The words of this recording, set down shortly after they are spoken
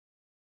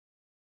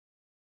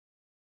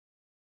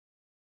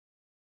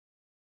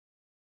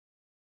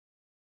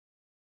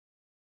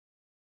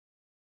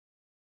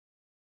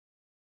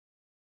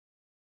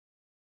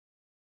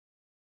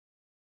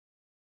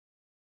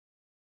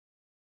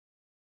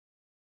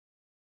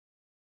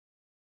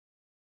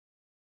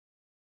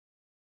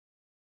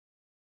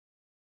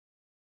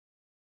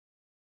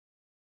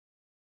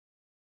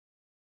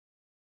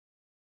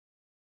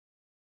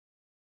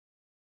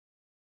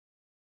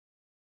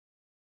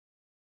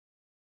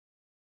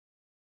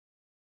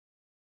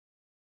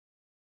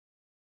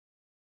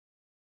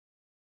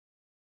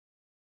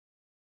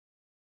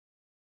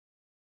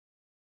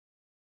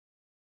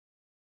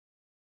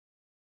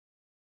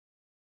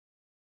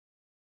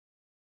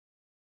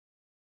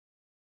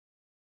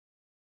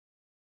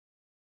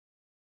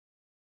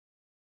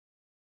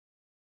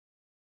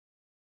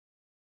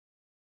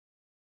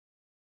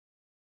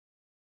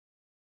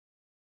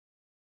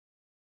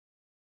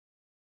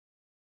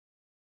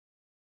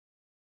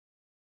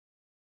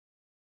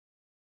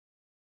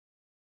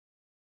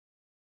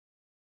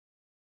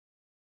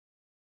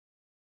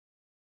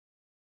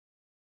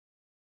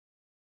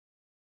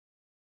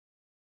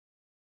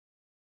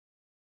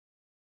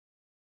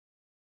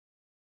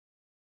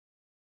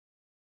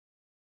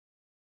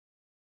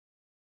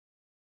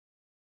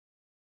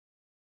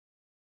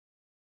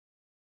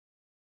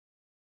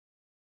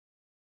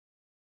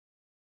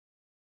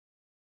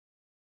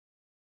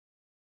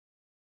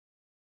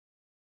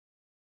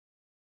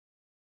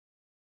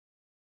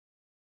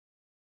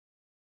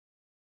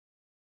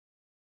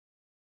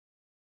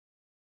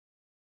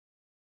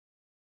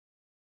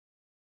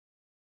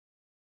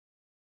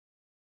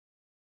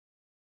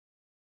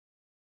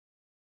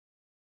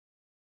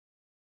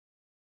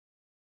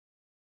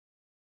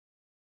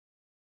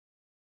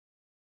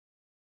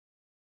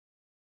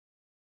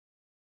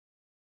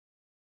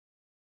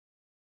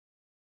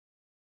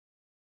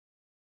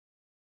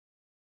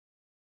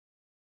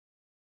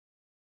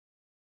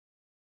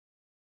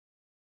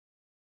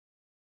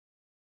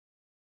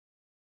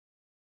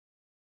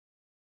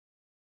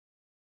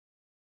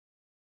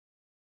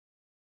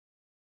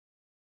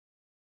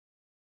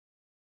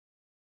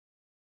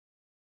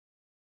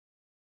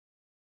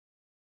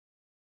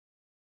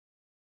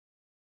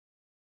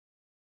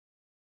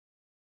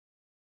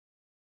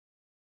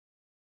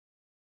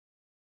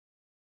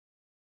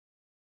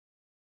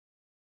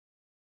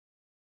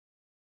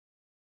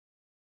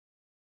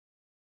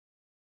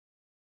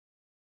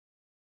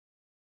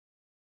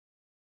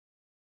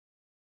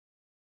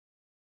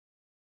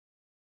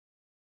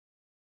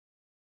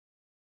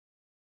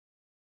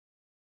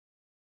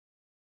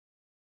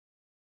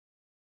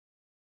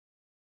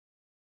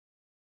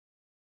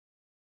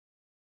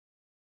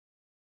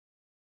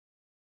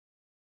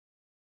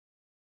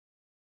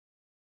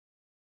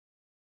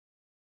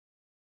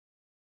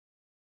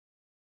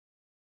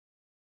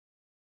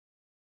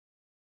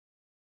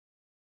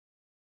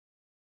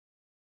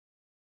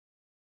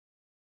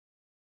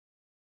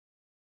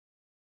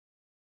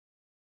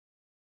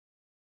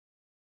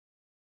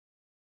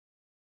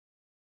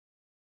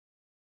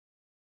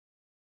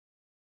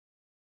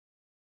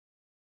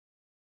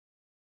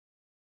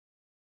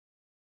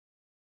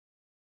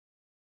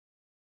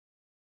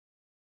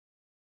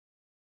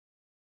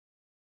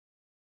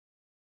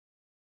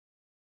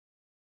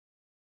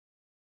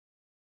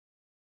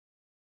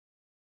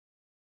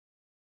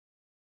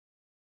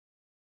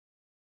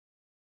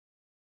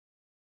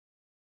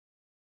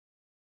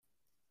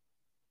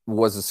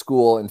was a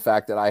school, in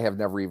fact, that I have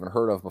never even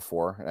heard of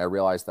before. And I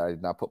realized that I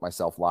did not put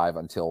myself live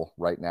until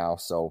right now.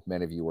 So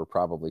many of you were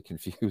probably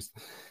confused.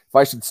 If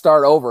I should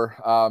start over,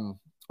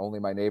 only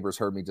my neighbors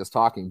heard me just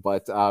talking.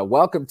 But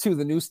welcome to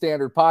the New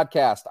Standard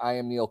Podcast. I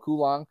am Neil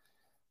Coulong.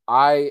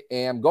 I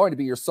am going to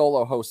be your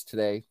solo host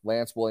today.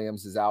 Lance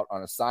Williams is out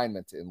on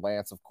assignment. And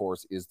Lance, of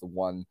course, is the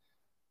one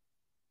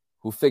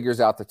who figures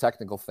out the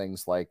technical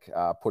things like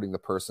putting the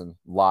person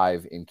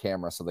live in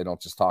camera so they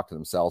don't just talk to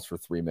themselves for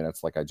 3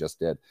 minutes like I just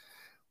did.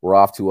 We're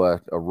off to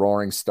a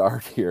roaring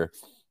start here.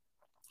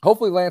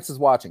 Hopefully Lance is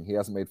watching. He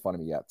hasn't made fun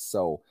of me yet.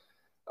 So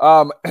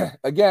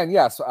again,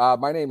 yes,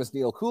 my name is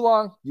Neil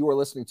Coulong. You are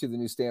listening to the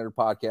New Standard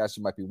Podcast.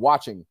 You might be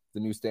watching the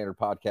New Standard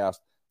Podcast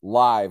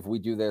live. We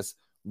do this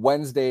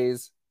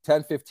Wednesdays,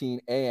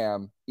 10:15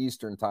 a.m.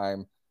 Eastern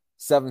Time,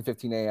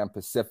 7:15 a.m.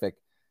 Pacific.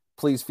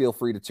 Please feel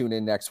free to tune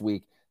in next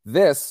week.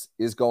 This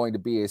is going to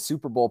be a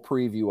Super Bowl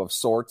preview of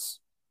sorts.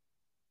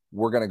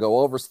 We're going to go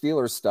over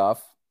Steelers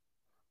stuff.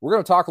 We're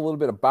going to talk a little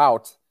bit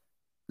about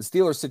the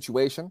Steelers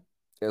situation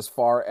as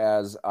far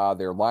as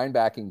their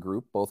linebacking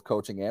group, both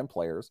coaching and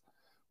players.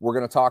 We're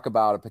going to talk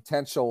about a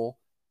potential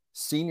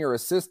senior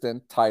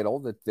assistant title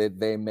that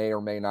they may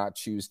or may not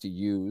choose to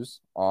use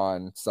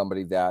on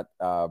somebody that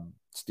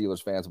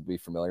Steelers fans will be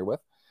familiar with.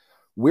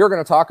 We're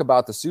going to talk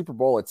about the Super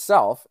Bowl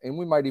itself, and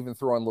we might even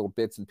throw in little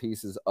bits and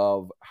pieces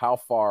of how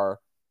far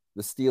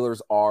the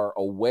Steelers are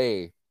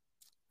away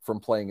from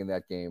playing in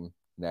that game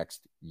next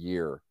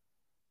year.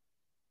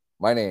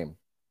 My name,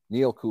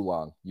 Neil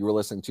Coulong. You are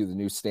listening to the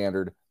New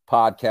Standard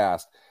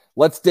Podcast.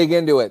 Let's dig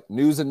into it.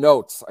 News and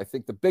notes. I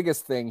think the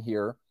biggest thing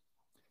here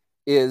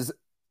is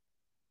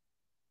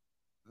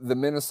the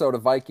Minnesota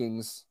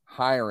Vikings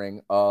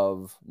hiring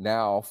of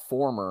now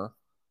former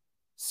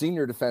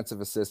senior defensive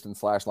assistant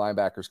 /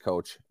 linebackers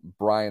coach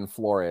Brian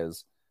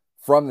Flores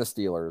from the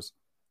Steelers.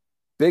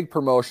 Big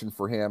promotion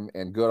for him,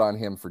 and good on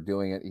him for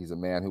doing it. He's a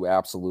man who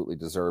absolutely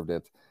deserved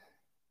it.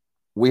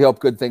 We hope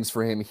good things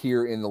for him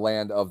here in the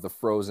land of the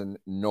frozen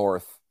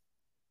North.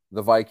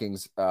 The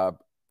Vikings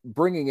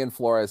bringing in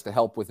Flores to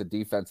help with a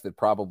defense that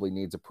probably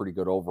needs a pretty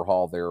good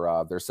overhaul.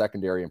 Their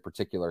secondary in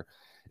particular.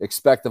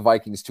 Expect the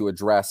Vikings to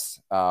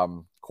address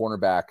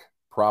cornerback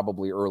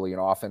probably early and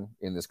often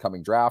in this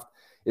coming draft.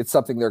 It's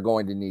something they're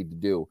going to need to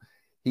do.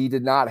 He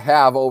did not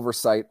have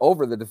oversight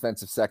over the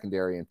defensive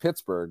secondary in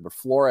Pittsburgh, but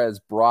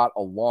Flores brought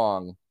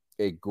along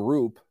a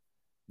group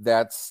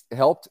that's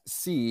helped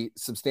see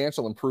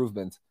substantial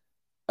improvement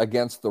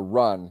against the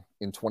run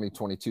in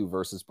 2022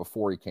 versus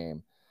before he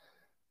came.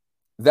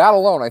 That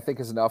alone, I think,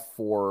 is enough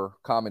for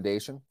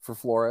commendation for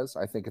Flores.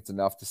 I think it's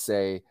enough to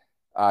say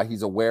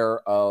he's aware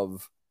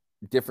of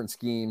different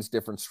schemes,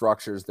 different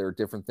structures. There are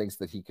different things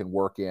that he can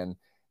work in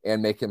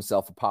and make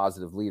himself a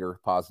positive leader,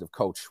 positive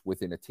coach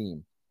within a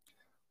team.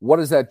 What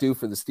does that do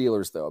for the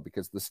Steelers, though?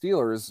 Because the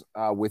Steelers,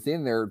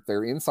 within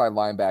their inside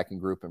linebacking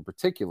group in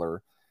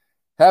particular,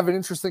 have an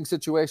interesting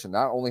situation.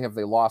 Not only have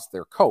they lost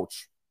their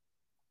coach,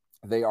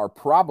 they are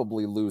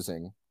probably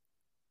losing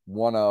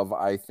one of,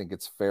 I think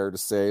it's fair to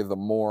say, the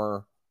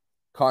more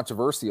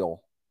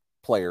controversial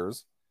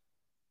players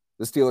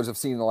the Steelers have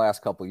seen in the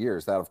last couple of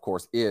years. That, of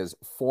course, is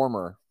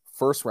former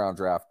first-round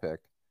draft pick,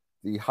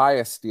 the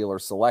highest Steeler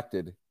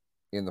selected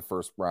in the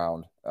first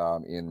round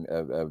in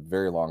a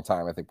very long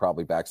time, I think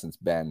probably back since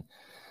Ben.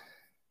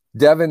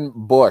 Devin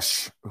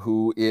Bush,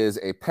 who is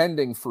a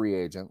pending free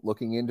agent,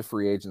 looking into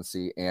free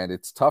agency, and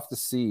it's tough to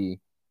see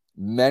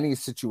many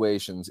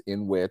situations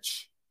in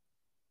which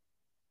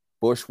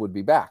Bush would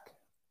be back.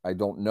 I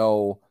don't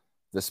know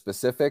the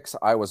specifics.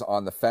 I was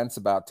on the fence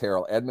about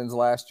Terrell Edmonds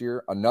last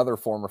year, another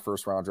former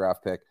first-round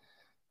draft pick,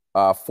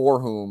 for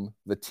whom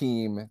the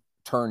team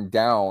turned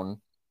down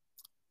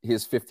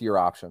his fifth-year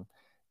option,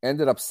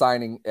 ended up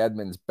signing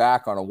Edmonds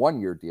back on a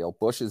one-year deal.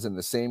 Bush is in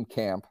the same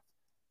camp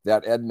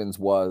that Edmonds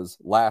was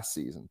last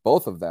season.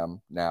 Both of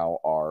them now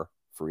are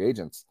free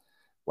agents,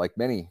 like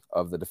many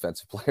of the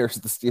defensive players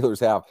the Steelers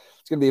have.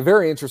 It's going to be a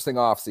very interesting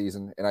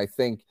offseason, and I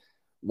think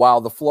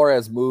while the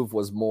Flores move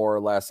was more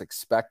or less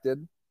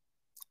expected,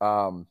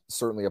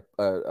 certainly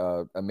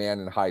a man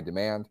in high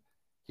demand.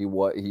 He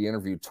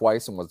interviewed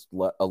twice and was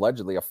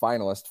allegedly a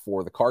finalist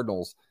for the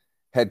Cardinals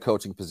head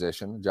coaching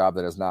position, a job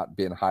that has not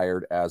been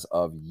hired as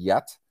of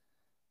yet.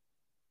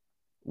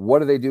 What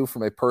do they do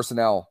from a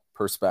personnel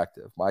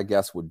perspective? My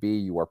guess would be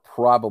you are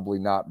probably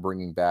not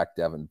bringing back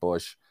Devin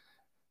Bush,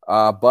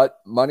 but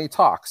money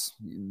talks.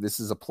 This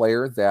is a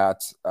player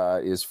that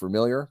is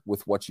familiar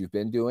with what you've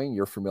been doing.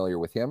 You're familiar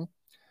with him.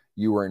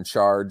 You were in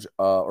charge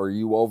or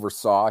you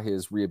oversaw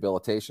his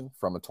rehabilitation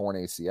from a torn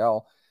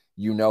ACL.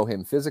 You know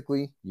him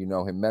physically. You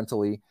know him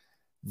mentally.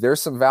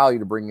 There's some value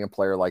to bringing a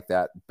player like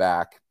that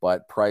back,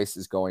 but price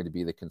is going to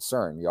be the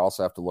concern. You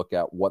also have to look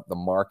at what the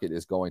market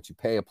is going to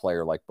pay a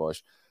player like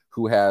Bush,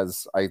 who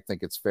has, I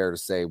think it's fair to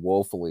say,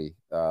 woefully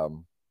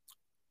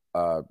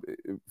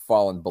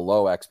fallen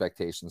below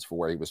expectations for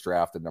where he was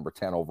drafted, number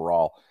 10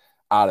 overall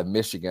out of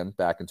Michigan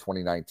back in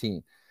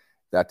 2019.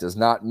 That does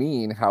not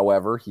mean,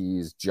 however,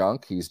 he's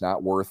junk. He's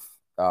not worth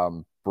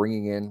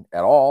bringing in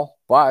at all.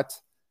 But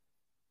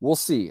We'll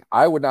see.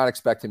 I would not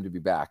expect him to be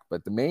back,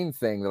 but the main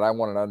thing that I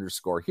want to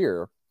underscore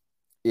here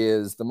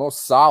is the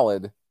most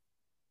solid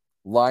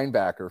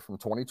linebacker from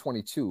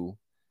 2022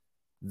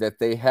 that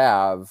they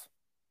have.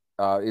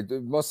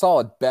 The most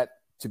solid bet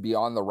to be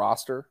on the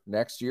roster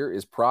next year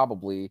is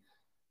probably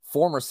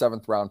former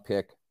 7th round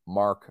pick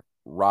Mark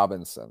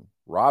Robinson.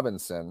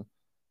 Robinson,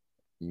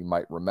 you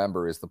might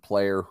remember, is the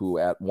player who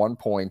at one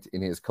point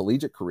in his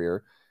collegiate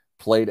career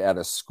played at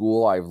a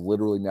school I've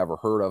literally never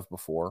heard of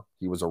before.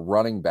 He was a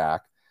running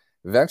back,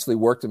 eventually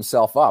worked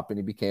himself up, and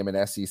he became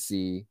an SEC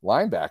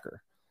linebacker.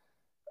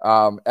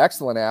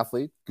 Excellent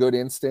athlete, good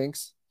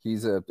instincts.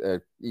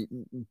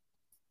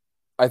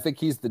 I think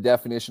he's the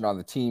definition on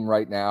the team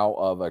right now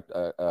of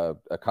a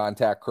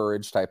contact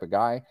courage type of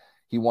guy.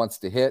 He wants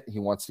to hit. He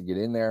wants to get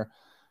in there.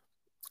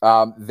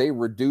 They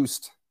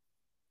reduced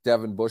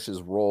Devin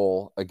Bush's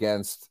role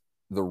against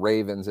the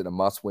Ravens in a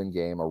must-win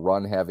game, a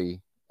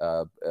run-heavy,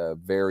 a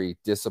very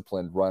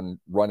disciplined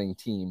running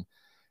team.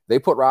 They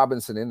put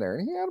Robinson in there,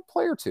 and he had a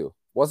play or two.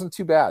 Wasn't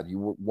too bad.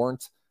 You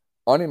weren't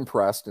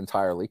unimpressed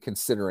entirely,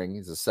 considering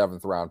he's a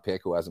 7th-round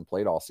pick who hasn't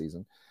played all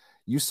season.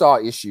 You saw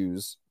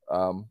issues,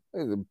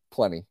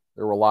 plenty.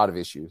 There were a lot of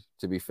issues,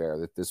 to be fair,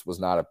 that this was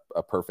not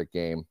a perfect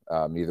game.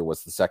 Neither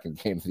was the second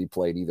game that he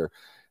played either.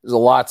 There's a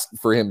lot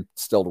for him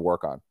still to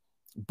work on.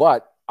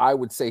 But I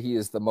would say he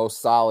is the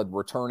most solid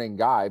returning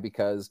guy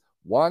because,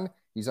 one,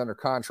 he's under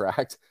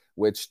contract,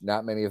 which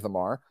not many of them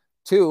are.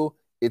 Two,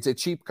 it's a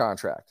cheap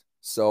contract.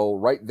 So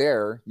right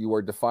there, you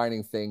are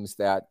defining things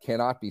that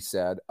cannot be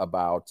said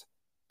about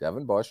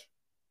Devin Bush,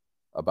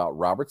 about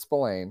Robert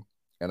Spillane,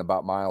 and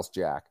about Miles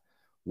Jack.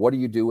 What do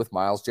you do with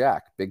Miles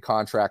Jack? Big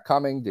contract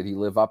coming. Did he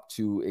live up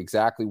to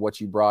exactly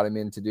what you brought him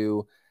in to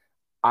do?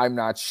 I'm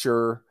not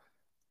sure.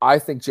 I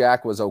think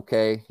Jack was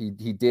okay.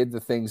 He did the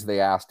things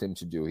they asked him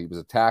to do. He was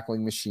a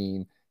tackling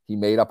machine. He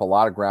made up a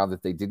lot of ground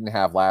that they didn't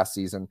have last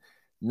season.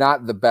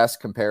 Not the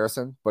best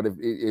comparison, but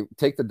if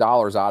take the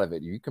dollars out of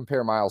it. You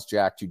compare Miles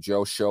Jack to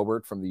Joe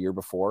Schobert from the year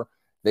before.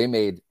 They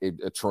made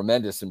a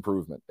tremendous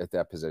improvement at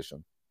that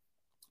position.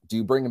 Do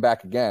you bring him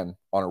back again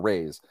on a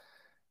raise?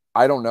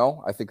 I don't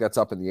know. I think that's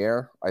up in the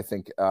air. I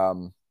think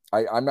I'm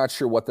not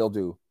sure what they'll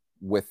do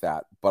with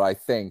that, but I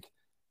think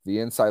the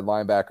inside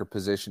linebacker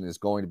position is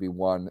going to be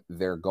one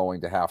they're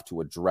going to have to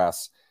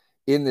address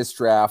in this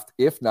draft.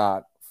 If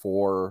not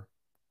for,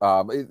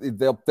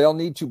 they'll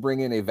need to bring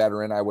in a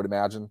veteran. I would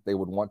imagine they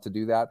would want to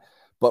do that,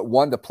 but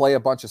one to play a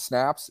bunch of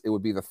snaps. It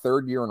would be the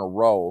 3rd year in a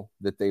row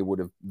that they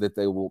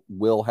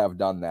will have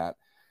done that.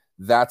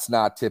 That's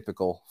not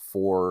typical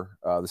for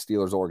the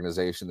Steelers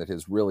organization that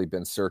has really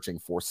been searching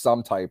for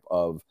some type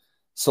of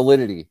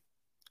solidity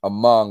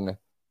among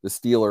the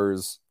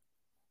Steelers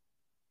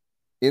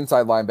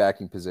inside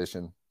linebacking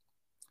position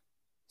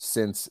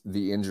since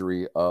the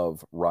injury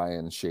of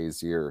Ryan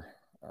Shazier.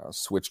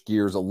 Switch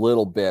gears a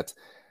little bit.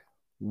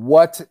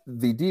 What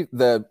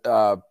the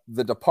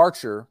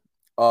departure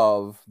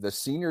of the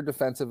senior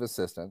defensive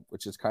assistant,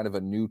 which is kind of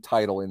a new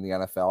title in the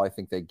NFL, I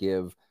think they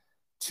give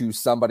to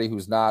somebody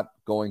who's not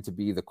going to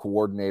be the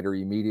coordinator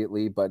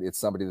immediately, but it's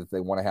somebody that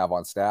they want to have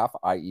on staff,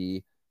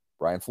 i.e.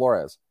 Brian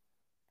Flores.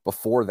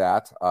 Before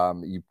that,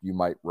 you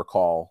might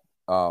recall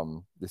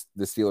the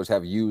Steelers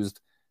have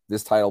used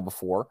this title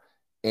before,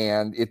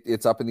 and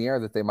it's up in the air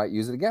that they might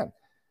use it again.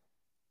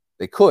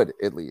 They could,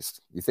 at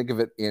least. You think of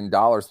it in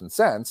dollars and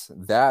cents,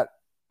 that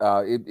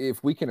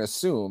if we can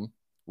assume,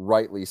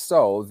 rightly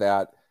so,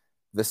 that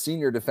the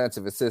senior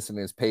defensive assistant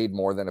is paid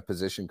more than a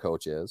position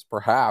coach is,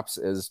 perhaps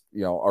is,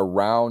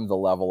 around the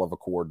level of a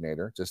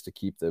coordinator, just to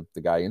keep the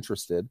guy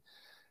interested.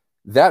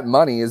 That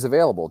money is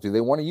available. Do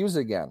they want to use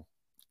it again?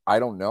 I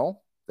don't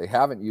know. They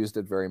haven't used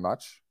it very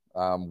much.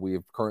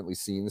 We've currently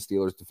seen the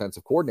Steelers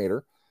defensive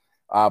coordinator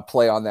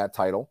play on that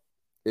title.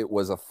 It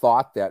was a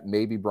thought that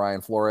maybe Brian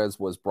Flores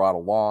was brought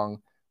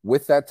along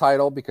with that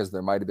title because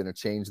there might have been a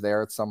change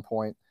there at some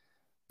point.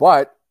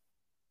 But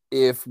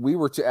if we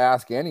were to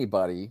ask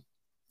anybody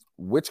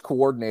which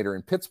coordinator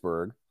in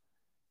Pittsburgh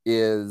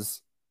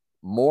is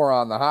more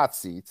on the hot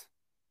seat,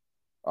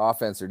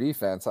 offense or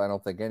defense, I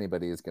don't think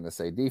anybody is going to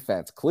say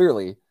defense.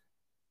 Clearly,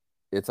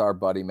 it's our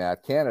buddy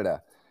Matt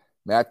Canada.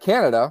 Matt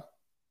Canada,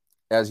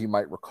 as you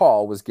might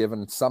recall, was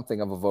given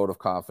something of a vote of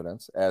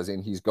confidence, as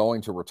in he's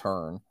going to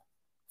return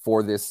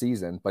for this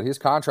season, but his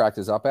contract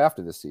is up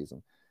after this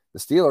season. The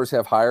Steelers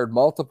have hired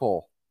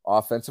multiple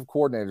offensive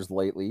coordinators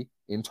lately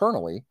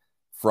internally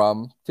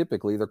from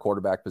typically their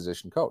quarterback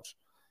position coach.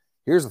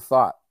 Here's a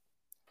thought.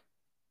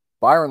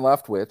 Byron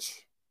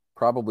Leftwich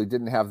probably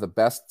didn't have the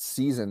best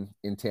season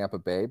in Tampa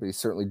Bay, but he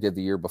certainly did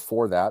the year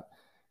before that.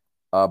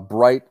 A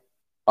bright,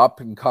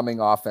 up-and-coming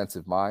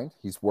offensive mind.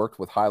 He's worked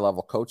with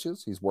high-level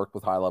coaches. He's worked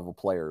with high-level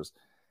players.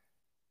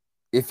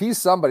 If he's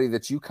somebody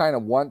that you kind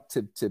of want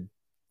to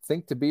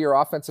think to be your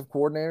offensive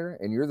coordinator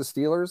and you're the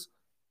Steelers, it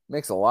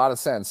makes a lot of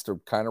sense to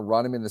kind of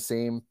run him in the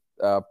same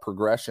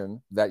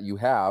progression that you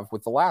have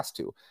with the last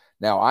two.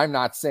 Now, I'm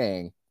not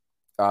saying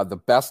the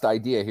best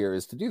idea here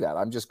is to do that.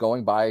 I'm just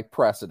going by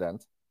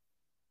precedent.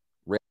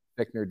 Ray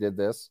Fickner did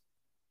this,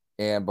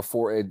 and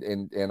before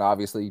and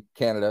obviously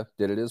Canada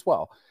did it as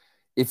well.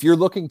 If you're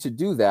looking to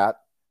do that,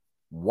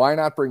 why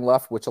not bring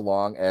Leftwich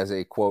along as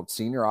a, quote,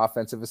 senior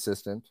offensive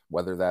assistant,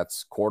 whether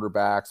that's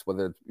quarterbacks,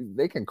 whether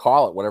they can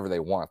call it whatever they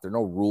want. There are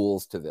no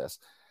rules to this.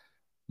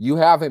 You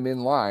have him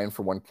in line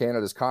for when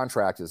Canada's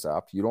contract is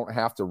up. You don't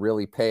have to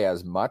really pay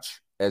as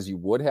much as you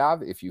would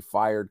have if you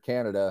fired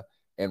Canada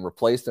and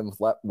replaced him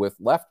with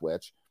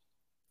Leftwich,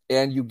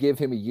 and you give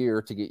him a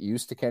year to get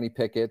used to Kenny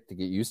Pickett, to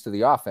get used to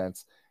the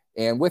offense.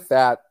 And with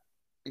that,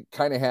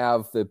 kind of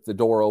have the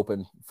door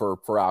open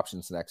for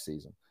options next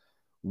season.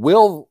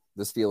 Will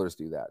the Steelers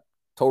do that?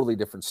 Totally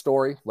different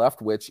story.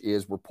 Leftwich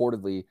is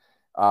reportedly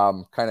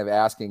kind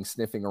of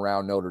sniffing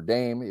around Notre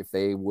Dame if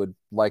they would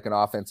like an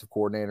offensive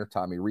coordinator.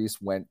 Tommy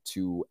Rees went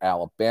to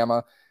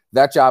Alabama.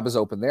 That job is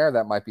open there.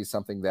 That might be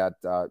something that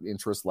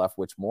interests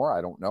Leftwich more.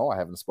 I don't know. I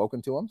haven't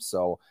spoken to him,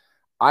 so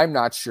I'm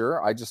not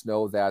sure. I just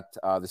know that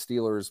the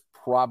Steelers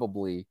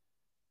probably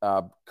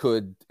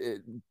could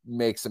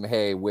make some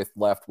hay with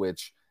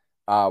Leftwich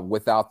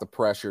without the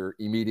pressure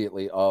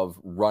immediately of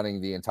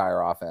running the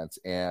entire offense.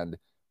 And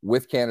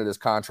with Canada's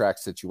contract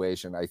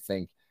situation, I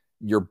think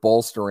you're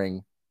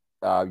bolstering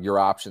your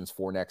options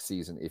for next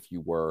season if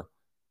you were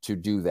to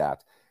do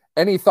that.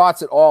 Any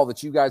thoughts at all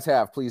that you guys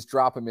have, please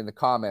drop them in the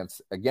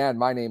comments. Again,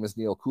 my name is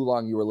Neil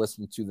Coulong. You are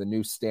listening to the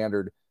New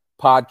Standard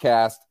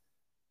podcast.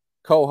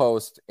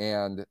 Co-host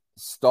and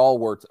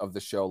stalwart of the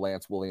show,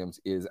 Lance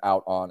Williams, is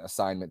out on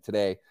assignment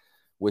today,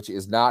 which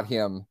is not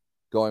him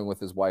going with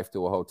his wife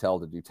to a hotel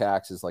to do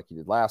taxes like he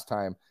did last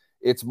time.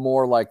 It's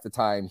more like the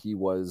time he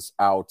was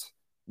out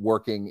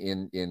working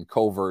in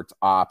covert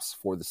ops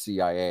for the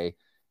CIA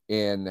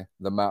in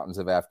the mountains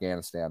of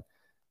Afghanistan.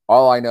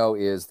 All I know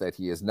is that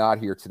he is not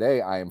here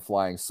today. I am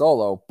flying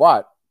solo,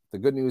 but the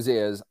good news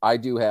is I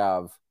do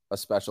have a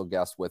special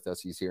guest with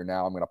us. He's here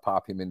now. I'm going to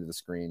pop him into the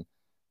screen,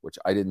 which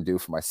I didn't do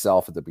for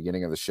myself at the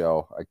beginning of the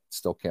show. I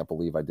still can't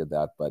believe I did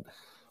that, but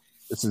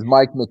this is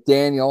Mike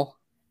McDaniel.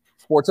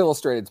 Sports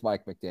Illustrated's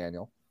Mike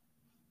McDaniel.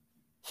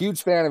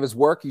 Huge fan of his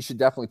work. You should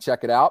definitely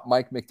check it out.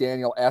 Mike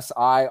McDaniel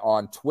SI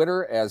on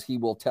Twitter, as he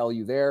will tell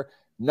you there.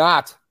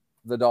 Not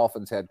the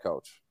Dolphins head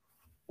coach.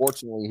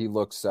 Fortunately, he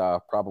looks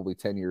probably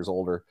 10 years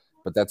older,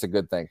 but that's a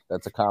good thing.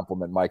 That's a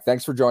compliment, Mike.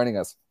 Thanks for joining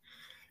us.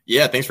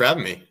 Yeah, thanks for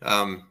having me.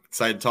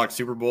 Excited to talk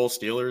Super Bowl,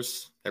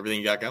 Steelers, everything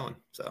you got going.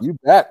 So you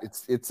bet.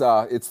 It's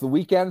the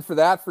weekend for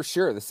that for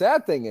sure. The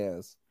sad thing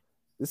is,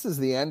 this is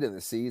the end of the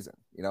season.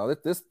 You know,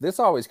 this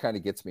always kind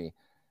of gets me.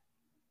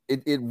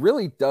 It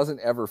really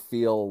doesn't ever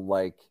feel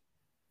like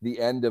the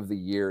end of the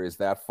year is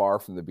that far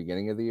from the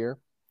beginning of the year.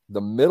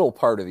 The middle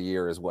part of the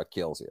year is what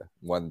kills you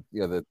when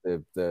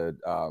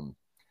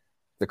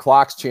the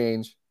clocks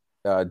change,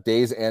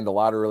 days end a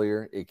lot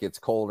earlier. It gets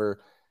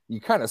colder.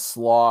 You kind of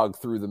slog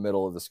through the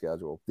middle of the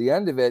schedule. The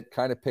end of it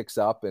kind of picks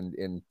up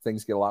and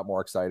things get a lot more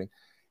exciting.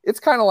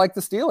 It's kind of like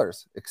the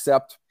Steelers,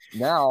 except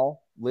now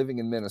living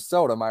in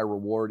Minnesota, my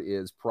reward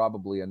is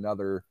probably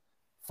another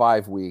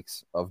 5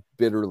 weeks of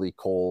bitterly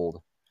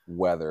cold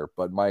weather.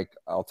 But Mike,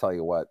 I'll tell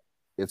you what,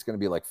 it's going to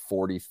be like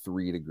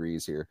 43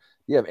 degrees here.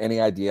 Do you have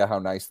any idea how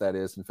nice that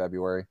is in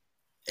February?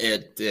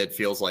 It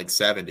feels like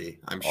 70,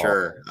 I'm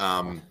sure.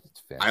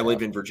 I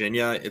live in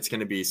Virginia. It's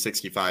going to be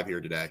 65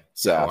 here today.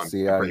 So I'm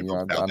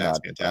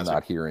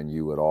not hearing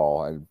you at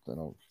all. I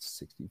don't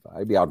 65.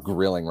 I'd be out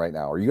grilling right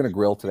now. Are you going to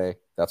grill today?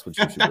 That's what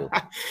you should do.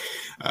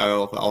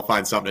 I'll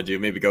find something to do.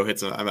 Maybe go hit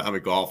some. I'm a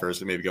golfer,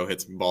 so maybe go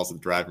hit some balls at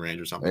the driving range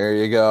or something. There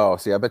you go.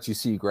 See, I bet you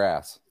see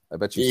grass.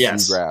 See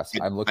grass.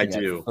 I'm looking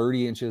at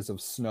 30 inches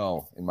of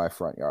snow in my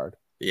front yard.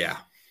 Yeah,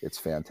 it's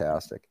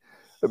fantastic.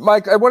 But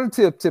Mike, I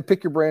wanted to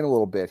pick your brain a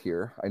little bit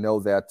here. I know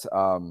that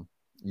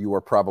you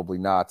are probably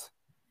not.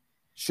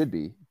 Should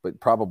be, but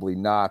probably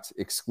not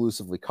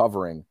exclusively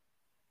covering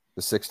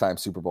the 6-time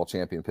Super Bowl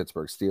champion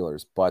Pittsburgh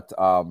Steelers. But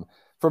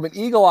from an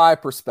eagle eye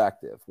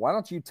perspective, why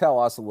don't you tell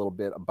us a little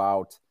bit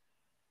about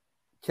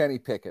Kenny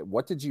Pickett?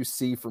 What did you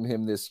see from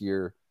him this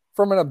year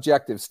from an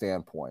objective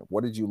standpoint?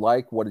 What did you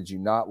like? What did you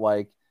not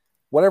like?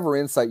 Whatever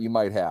insight you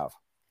might have.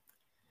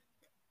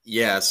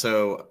 Yeah,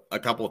 so a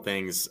couple of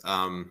things.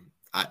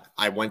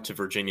 I went to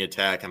Virginia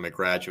Tech. I'm a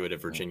graduate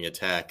of Virginia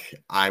Tech.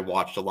 I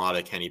watched a lot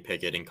of Kenny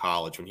Pickett in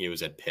college when he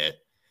was at Pitt.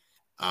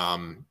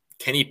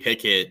 Kenny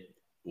Pickett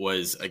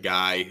was a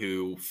guy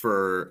who,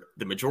 for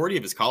the majority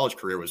of his college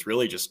career, was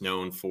really just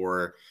known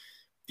for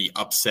the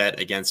upset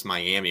against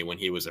Miami when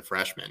he was a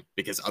freshman.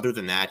 Because other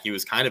than that, he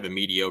was kind of a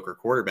mediocre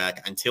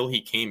quarterback until he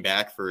came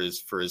back for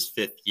his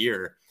 5th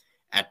year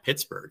at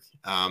Pittsburgh.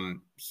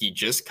 He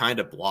just kind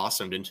of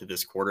blossomed into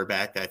this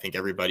quarterback that I think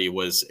everybody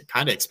was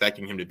kind of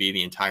expecting him to be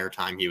the entire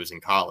time he was in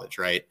college,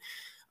 right?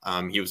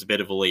 He was a bit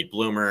of a late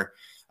bloomer.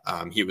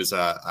 He was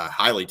a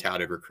highly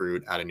touted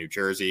recruit out of New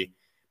Jersey.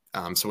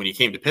 So when he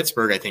came to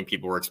Pittsburgh, I think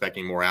people were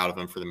expecting more out of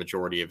him for the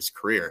majority of his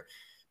career.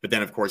 But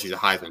then, of course, he's a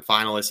Heisman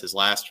finalist his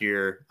last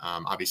year,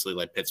 obviously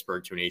led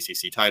Pittsburgh to an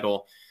ACC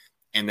title.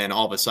 And then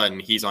all of a sudden,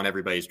 he's on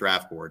everybody's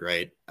draft board,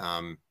 right?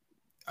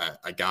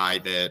 a guy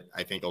that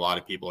I think a lot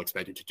of people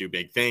expected to do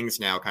big things,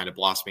 now kind of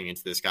blossoming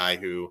into this guy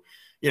who,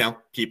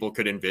 people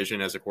could envision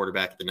as a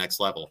quarterback at the next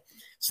level.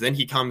 So then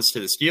he comes to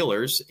the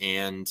Steelers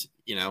and,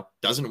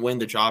 doesn't win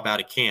the job out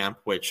of camp,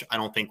 which I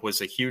don't think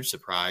was a huge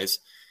surprise,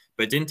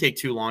 but it didn't take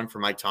too long for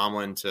Mike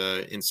Tomlin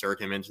to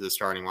insert him into the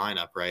starting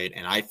lineup, right?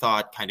 And I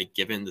thought, kind of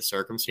given the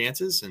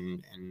circumstances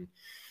and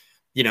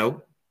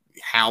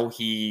how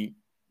he,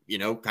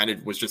 kind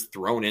of was just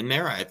thrown in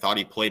there, I thought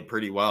he played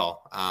pretty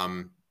well.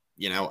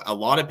 A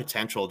lot of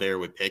potential there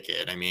with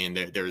Pickett. I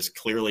mean, there's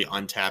clearly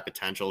untapped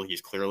potential.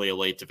 He's clearly a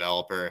late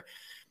developer.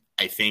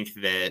 I think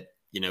that,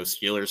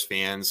 Steelers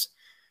fans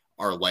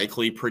are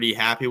likely pretty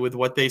happy with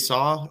what they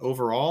saw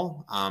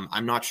overall.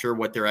 I'm not sure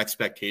what their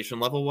expectation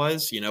level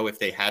was, if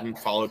they hadn't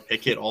followed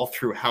Pickett all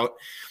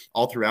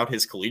throughout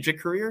his collegiate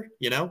career,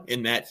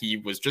 in that he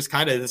was just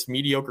kind of this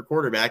mediocre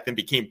quarterback, then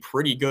became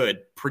pretty good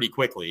pretty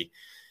quickly.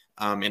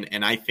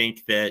 And I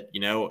think that,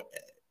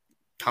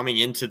 coming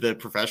into the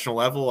professional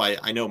level,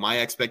 I know my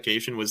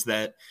expectation was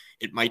that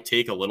it might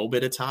take a little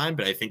bit of time,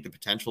 but I think the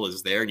potential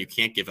is there and you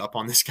can't give up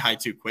on this guy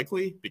too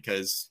quickly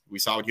because we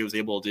saw what he was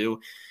able to do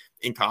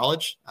in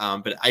college.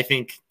 But I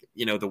think,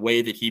 the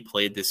way that he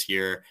played this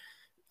year,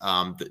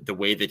 the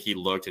way that he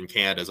looked in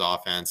Canada's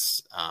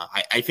offense,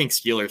 I think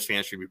Steelers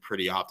fans should be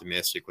pretty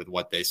optimistic with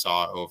what they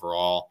saw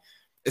overall,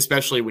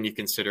 especially when you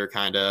consider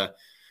kind of,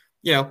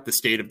 the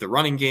state of the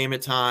running game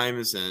at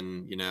times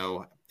and,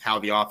 how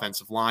the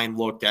offensive line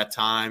looked at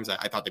times.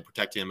 I thought they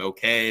protected him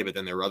okay, but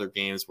then there were other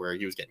games where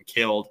he was getting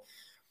killed.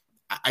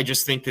 I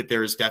just think that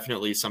there's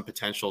definitely some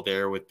potential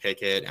there with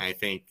Pickett. And I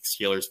think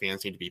Steelers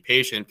fans need to be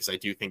patient because I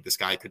do think this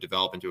guy could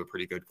develop into a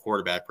pretty good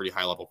quarterback, pretty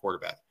high level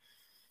quarterback.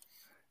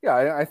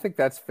 Yeah, I think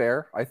that's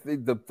fair. I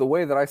think the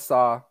way that I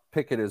saw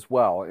Pickett as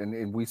well,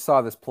 and we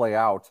saw this play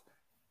out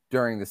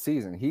during the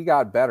season, he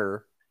got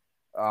better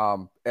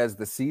as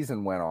the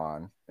season went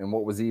on. And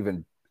what was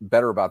even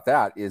better about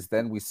that is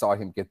then we saw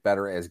him get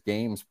better as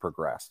games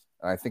progressed.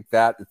 And I think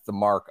that is the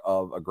mark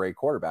of a great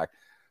quarterback.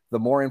 The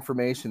more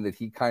information that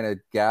he kind of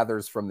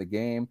gathers from the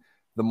game,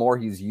 the more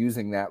he's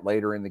using that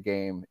later in the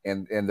game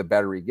and the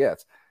better he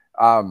gets.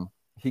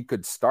 He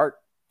could start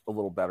a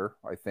little better,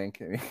 I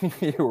think.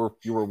 You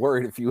were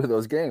worried a few of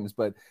those games,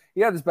 but he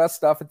had his best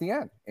stuff at the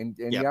end. And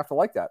yep. You have to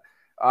like that.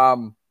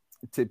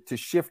 To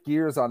shift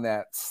gears on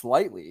that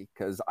slightly,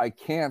 because I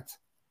can't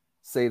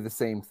say the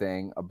same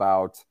thing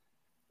about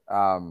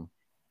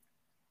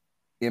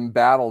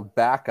embattled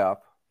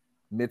backup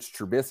Mitch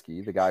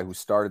Trubisky, the guy who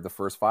started the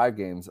first 5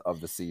 games of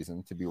the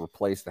season to be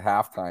replaced at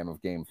halftime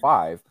of game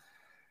 5.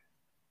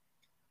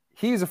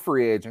 He's a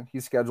free agent.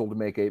 He's scheduled to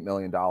make $8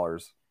 million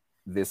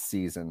this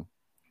season.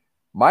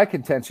 My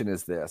contention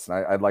is this,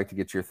 and I'd like to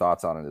get your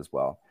thoughts on it as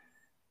well.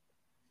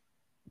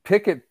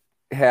 Pickett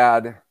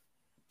had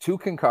 2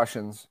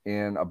 concussions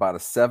in about a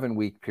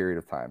 7-week period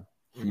of time.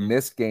 He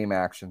missed game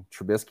action.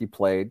 Trubisky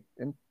played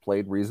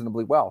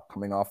reasonably well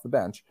coming off the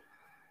bench.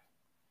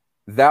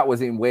 That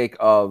was in wake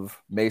of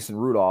Mason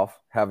Rudolph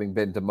having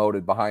been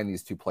demoted behind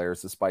these 2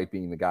 players, despite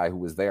being the guy who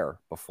was there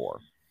before.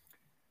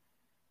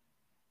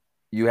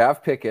 You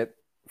have Pickett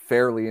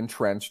fairly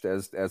entrenched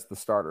as the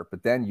starter,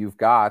 but then you've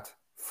got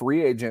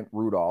free agent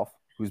Rudolph,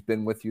 who's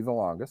been with you the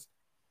longest.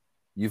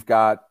 You've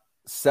got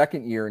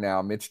second year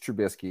now, Mitch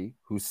Trubisky,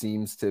 who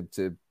seems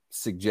to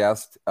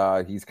suggest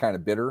he's kind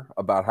of bitter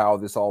about how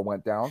this all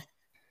went down.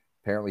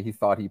 Apparently he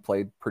thought he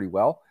played pretty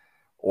well,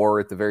 or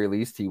at the very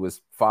least he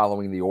was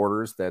following the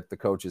orders that the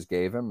coaches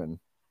gave him. And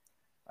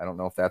I don't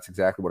know if that's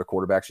exactly what a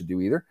quarterback should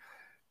do either.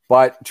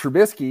 But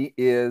Trubisky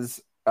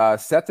is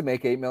set to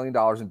make $8 million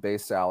in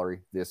base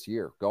salary this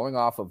year, going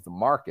off of the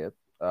market,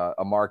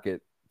 a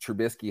market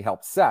Trubisky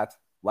helped set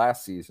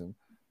last season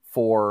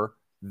for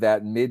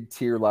that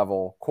mid-tier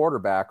level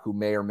quarterback who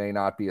may or may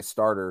not be a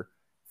starter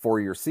for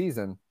your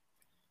season.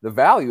 The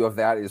value of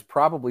that is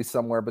probably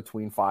somewhere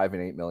between $5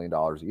 and $8 million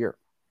a year.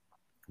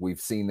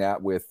 We've seen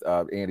that with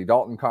Andy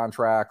Dalton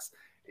contracts,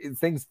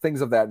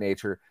 things of that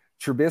nature.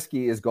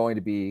 Trubisky is going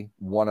to be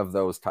one of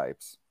those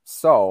types.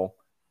 So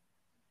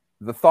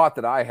the thought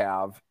that I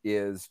have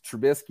is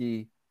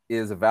Trubisky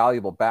is a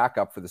valuable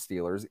backup for the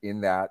Steelers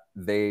in that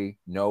they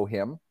know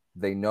him.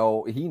 He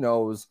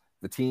knows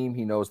the team.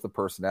 He knows the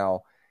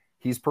personnel.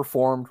 He's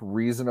performed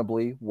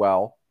reasonably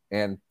well.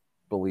 And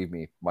believe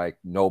me, Mike,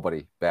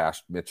 nobody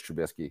bashed Mitch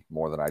Trubisky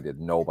more than I did.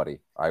 Nobody.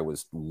 I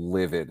was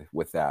livid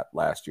with that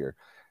last year.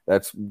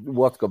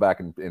 We'll have to go back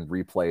and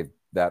replay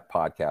that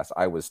podcast.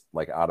 I was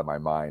like out of my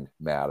mind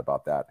mad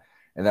about that.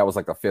 And that was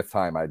like the 5th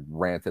time I'd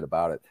ranted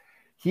about it.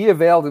 He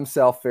availed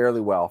himself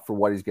fairly well for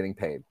what he's getting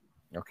paid.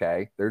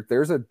 Okay.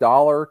 There's a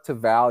dollar to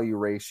value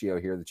ratio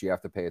here that you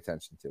have to pay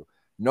attention to.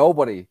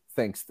 Nobody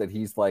thinks that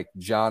he's like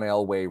John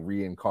Elway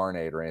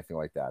reincarnate or anything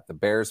like that. The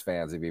Bears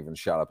fans have even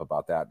shut up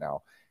about that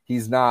now.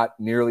 He's not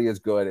nearly as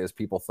good as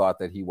people thought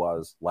that he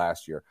was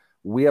last year.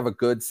 We have a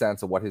good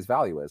sense of what his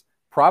value is.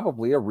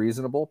 Probably a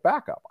reasonable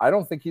backup. I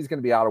don't think he's going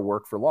to be out of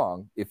work for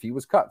long. If he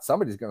was cut,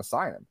 somebody's going to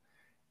sign him.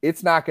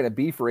 It's not going to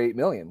be for $8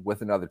 million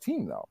with another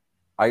team, though.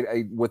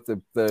 With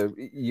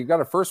you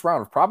got a first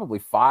round of probably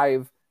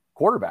 5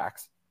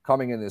 quarterbacks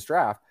coming in this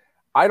draft.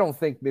 I don't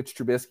think Mitch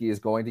Trubisky is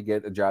going to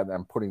get a job.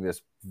 I'm putting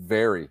this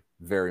very,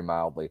 very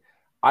mildly.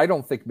 I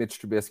don't think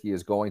Mitch Trubisky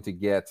is going to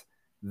get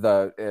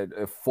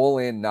a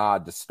full-in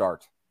nod to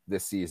start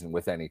this season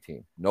with any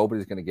team.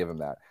 Nobody's going to give him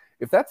that.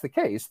 If that's the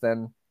case,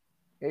 then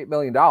 $8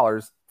 million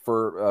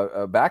for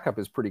a backup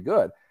is pretty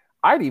good.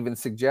 I'd even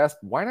suggest,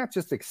 why not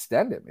just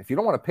extend him? If you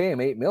don't want to pay him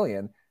 $8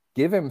 million,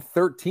 give him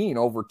 13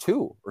 over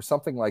 2 or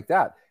something like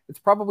that. It's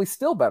probably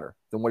still better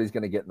than what he's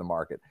going to get in the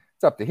market.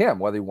 It's up to him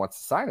whether he wants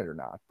to sign it or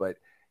not. But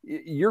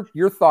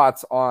your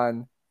thoughts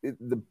on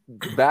the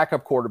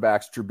backup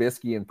quarterbacks,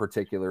 Trubisky in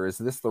particular, is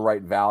this the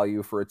right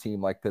value for a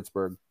team like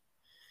Pittsburgh?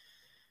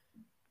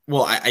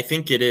 Well, I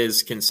think it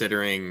is,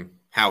 considering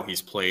how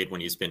he's played when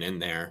he's been in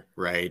there,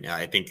 right?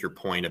 I think your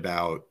point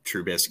about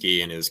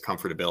Trubisky and his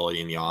comfortability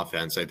in the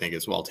offense, I think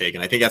is well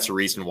taken. I think that's the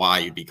reason why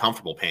you'd be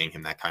comfortable paying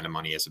him that kind of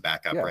money as a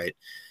backup, right?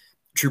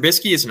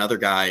 Trubisky is another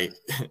guy,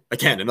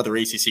 again, another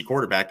ACC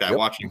quarterback that I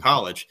watched in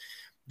college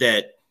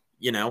that,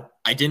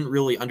 I didn't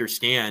really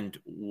understand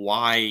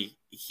why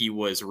he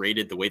was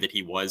rated the way that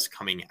he was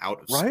coming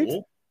out of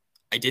school.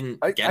 I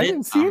didn't get it. I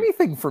didn't see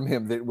anything from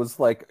him that was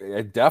like,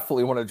 I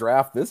definitely want to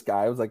draft this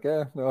guy. I was like,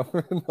 no, no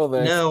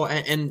thanks. No,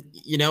 and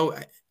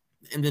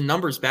the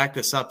numbers back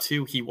this up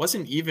too. He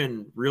wasn't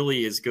even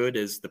really as good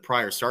as the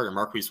prior starter,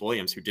 Marquise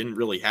Williams, who didn't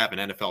really have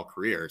an NFL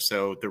career.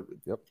 So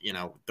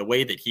the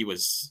way that he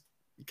was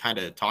kind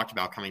of talked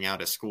about coming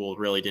out of school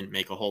really didn't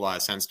make a whole lot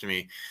of sense to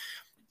me.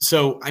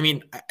 So, I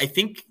mean, I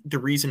think the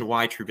reason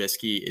why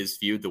Trubisky is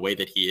viewed the way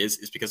that he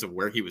is because of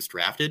where he was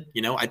drafted.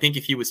 I think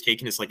if he was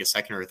taken as like a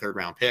second or a third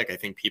round pick, I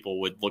think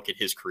people would look at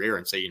his career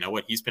and say, you know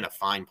what, he's been a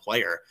fine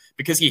player,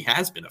 because he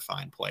has been a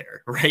fine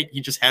player, right? He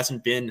just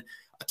hasn't been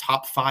a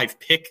top 5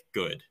 pick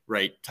good,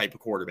 right, type of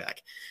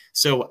quarterback.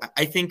 So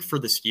I think for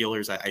the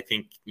Steelers, I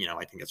think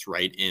it's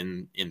right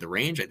in the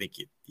range. I think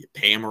you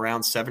pay him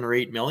around $7 or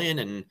 $8 million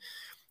and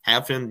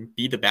have him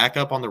be the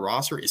backup on the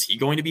roster. Is he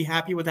going to be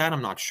happy with that?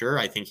 I'm not sure.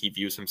 I think he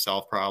views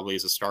himself probably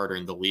as a starter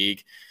in the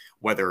league,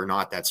 whether or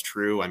not that's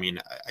true. I mean,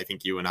 I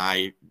think you and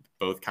I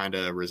both kind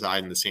of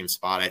reside in the same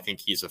spot. I think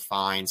he's a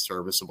fine,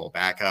 serviceable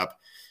backup.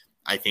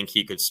 I think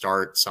he could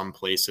start some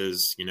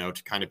places,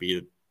 to kind of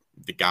be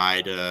the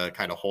guy to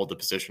kind of hold the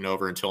position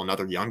over until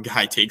another young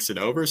guy takes it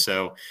over.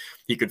 So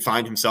he could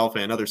find himself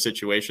in another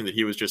situation that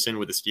he was just in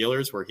with the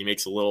Steelers, where he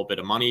makes a little bit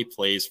of money,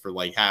 plays for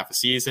like half a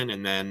season,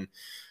 and then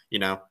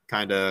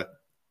kind of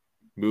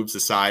moves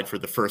aside for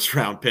the first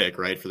round pick,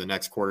 right, for the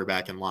next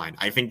quarterback in line.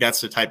 I think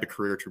that's the type of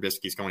career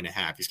Trubisky's going to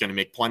have. He's going to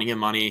make plenty of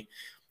money.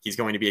 He's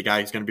going to be a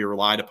guy who's going to be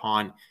relied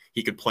upon.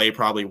 He could play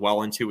probably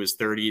well into his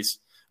 30s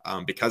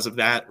because of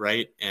that,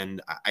 right?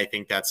 And I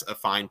think that's a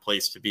fine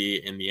place to be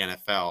in the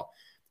NFL.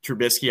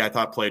 Trubisky, I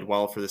thought, played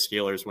well for the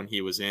Steelers when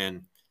he was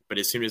in, but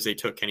as soon as they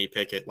took Kenny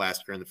Pickett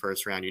last year in the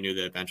first round, you knew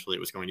that eventually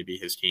it was going to be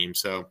his team.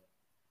 So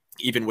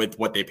even with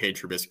what they paid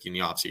Trubisky in the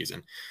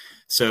offseason.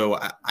 So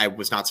I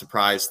was not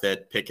surprised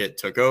that Pickett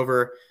took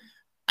over.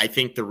 I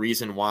think the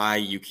reason why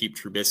you keep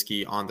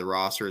Trubisky on the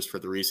roster is for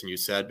the reason you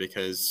said,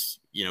 because,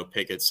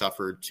 Pickett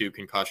suffered 2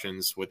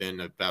 concussions within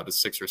about a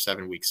 6 or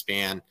 7 week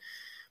span.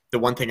 The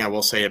one thing I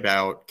will say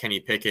about Kenny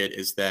Pickett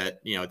is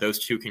that,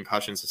 those 2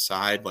 concussions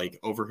aside, like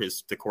over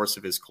the course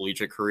of his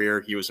collegiate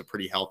career, he was a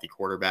pretty healthy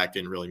quarterback,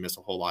 didn't really miss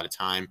a whole lot of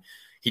time.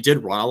 He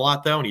did run a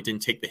lot, though, and he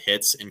didn't take the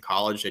hits in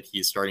college that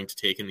he's starting to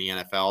take in the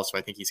NFL. So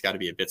I think he's got to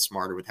be a bit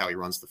smarter with how he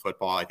runs the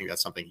football. I think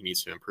that's something he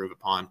needs to improve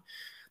upon.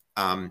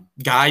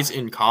 Guys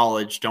in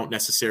college don't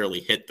necessarily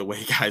hit the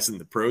way guys in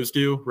the pros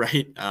do,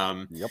 right?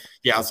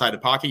 Yeah, outside the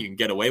pocket, you can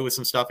get away with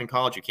some stuff in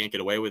college. You can't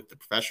get away with the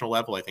professional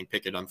level. I think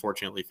Pickett,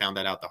 unfortunately, found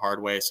that out the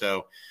hard way.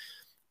 So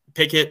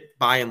Pickett,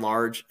 by and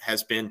large,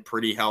 has been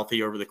pretty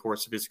healthy over the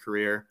course of his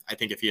career. I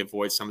think if he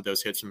avoids some of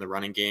those hits from the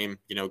running game,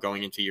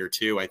 going into year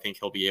 2, I think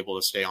he'll be able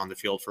to stay on the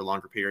field for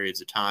longer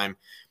periods of time.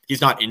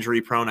 He's not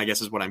injury prone, I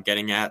guess is what I'm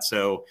getting at.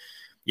 So,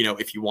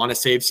 if you want to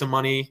save some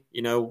money,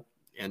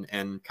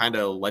 and kind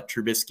of let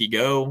Trubisky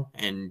go,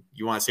 and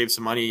you want to save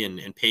some money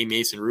and pay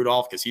Mason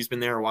Rudolph because he's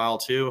been there a while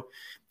too,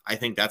 I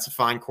think that's a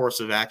fine course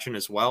of action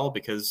as well,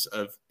 because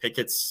of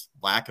Pickett's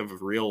lack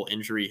of real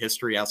injury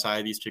history outside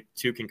of these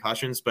 2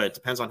 concussions. But it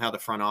depends on how the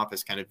front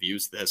office kind of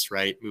views this,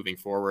 right, moving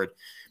forward.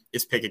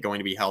 Is Pickett going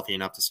to be healthy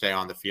enough to stay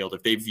on the field?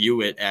 If they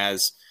view it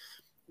as,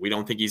 we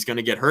don't think he's going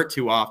to get hurt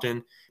too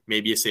often,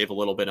 maybe you save a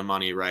little bit of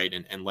money, right,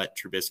 and let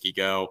Trubisky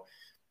go.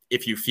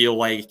 If you feel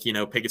like,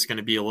 Pickett's going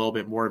to be a little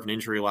bit more of an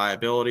injury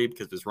liability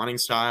because of his running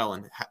style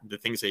and the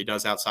things that he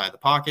does outside the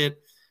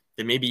pocket,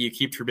 then maybe you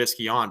keep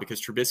Trubisky on,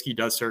 because Trubisky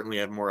does certainly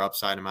have more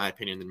upside, in my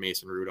opinion, than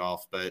Mason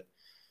Rudolph. But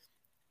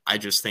I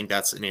just think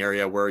that's an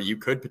area where you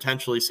could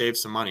potentially save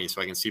some money.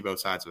 So I can see both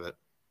sides of it.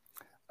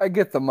 I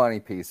get the money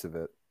piece of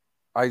it.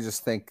 I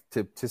just think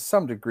to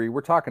some degree,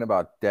 we're talking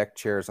about deck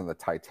chairs on the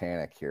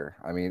Titanic here.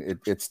 I mean,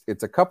 it's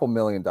a couple $1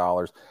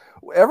 million.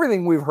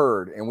 Everything we've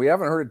heard, and we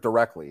haven't heard it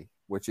directly,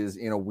 which is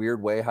in a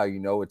weird way how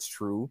it's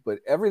true, but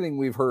everything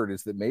we've heard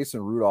is that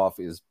Mason Rudolph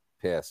is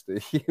pissed.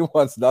 He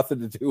wants nothing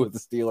to do with the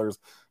Steelers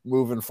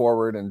moving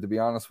forward. And to be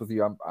honest with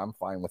you, I'm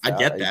fine with that. I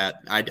get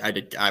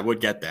that. I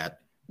would get that.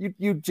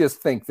 you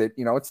just think that,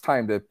 it's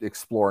time to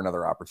explore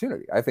another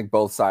opportunity. I think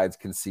both sides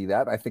can see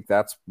that. I think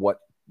that's what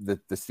the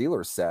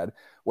Steelers said.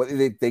 Well,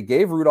 they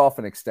gave Rudolph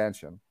an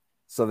extension,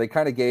 so they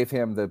kind of gave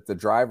him the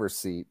driver's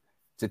seat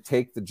to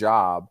take the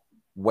job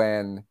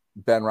when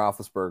Ben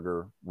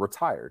Roethlisberger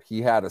retired.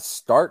 He had a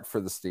start for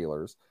the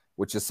Steelers,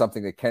 which is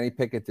something that Kenny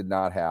Pickett did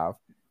not have.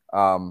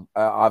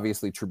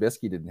 Obviously,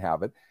 Trubisky didn't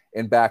have it.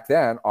 And back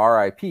then,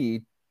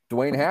 RIP,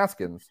 Dwayne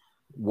Haskins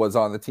was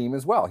on the team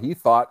as well. He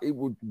thought it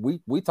would.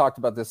 We talked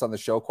about this on the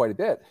show quite a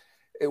bit.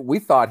 We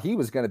thought he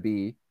was going to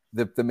be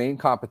the main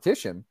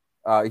competition.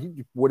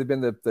 He would have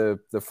been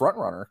the front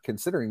runner,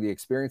 considering the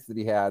experience that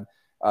he had,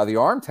 the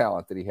arm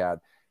talent that he had.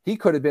 He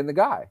could have been the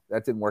guy.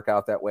 That didn't work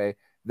out that way.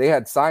 They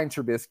had signed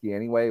Trubisky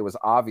anyway. It was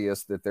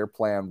obvious that their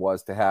plan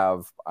was to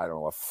have,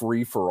 a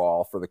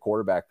free-for-all for the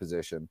quarterback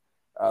position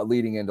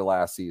leading into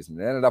last season.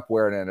 It ended up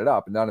where it ended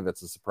up, and none of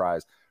it's a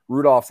surprise.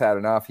 Rudolph's had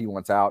enough. He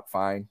wants out.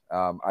 Fine.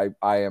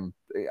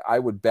 I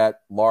would bet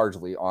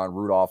largely on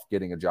Rudolph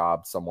getting a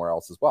job somewhere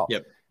else as well.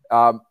 Yep.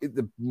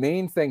 The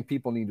main thing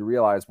people need to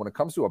realize when it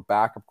comes to a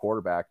backup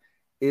quarterback,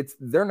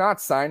 they're not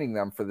signing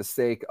them for the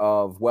sake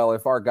of, well,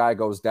 if our guy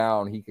goes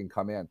down, he can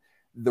come in.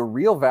 The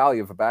real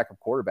value of a backup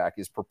quarterback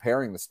is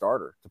preparing the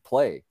starter to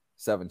play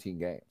 17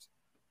 games.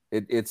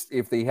 It's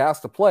if he has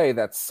to play,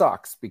 that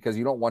sucks, because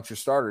you don't want your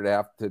starter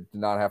to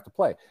not have to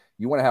play.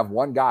 You want to have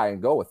one guy and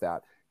go with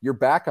that. Your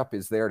backup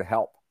is there to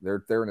help.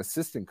 They're an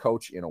assistant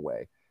coach in a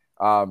way.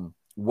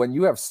 When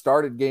you have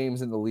started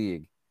games in the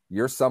league,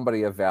 you're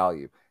somebody of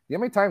value. You know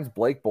how many times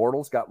Blake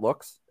Bortles got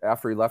looks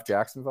after he left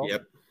Jacksonville?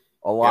 Yep.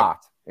 A lot.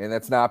 Yep. And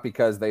that's not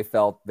because they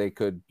felt they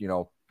could,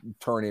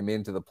 turn him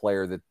into the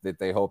player that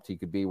they hoped he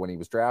could be when he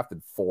was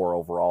drafted 4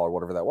 overall or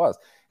whatever that was.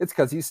 It's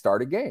because he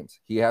started games.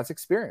 He has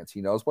experience.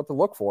 He knows what to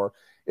look for.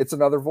 It's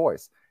another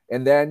voice.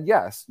 And then,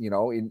 yes,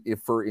 if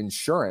for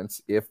insurance,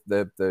 if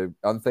the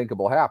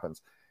unthinkable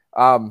happens,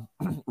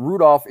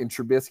 Rudolph and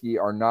Trubisky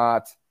are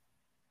not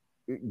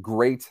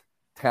great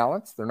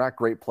talents. They're not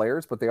great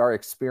players, but they are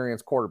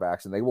experienced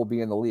quarterbacks, and they will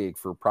be in the league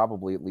for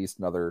probably at least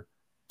another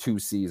 2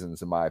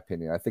 seasons, in my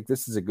opinion. I think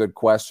this is a good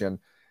question.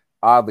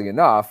 Oddly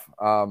enough,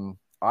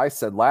 I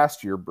said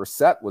last year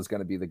Brissett was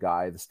going to be the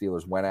guy the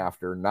Steelers went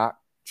after, not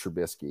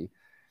Trubisky.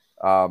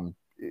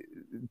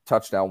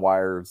 Touchdown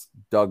Wires,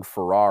 Doug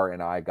Farrar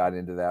and I got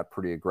into that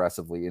pretty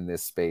aggressively in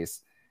this space.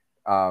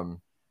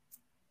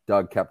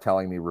 Doug kept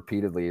telling me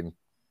repeatedly, and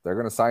they're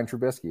going to sign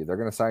Trubisky. They're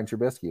going to sign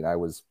Trubisky. And I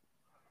was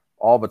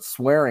all but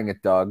swearing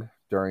at Doug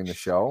during the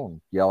show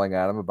and yelling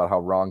at him about how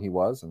wrong he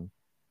was. And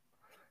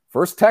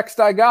first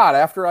text I got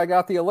after I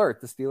got the alert,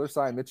 the Steelers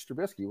signed Mitch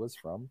Trubisky, was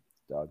from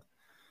Doug.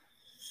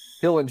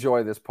 He'll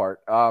enjoy this part.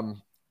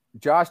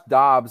 Josh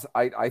Dobbs,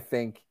 I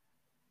think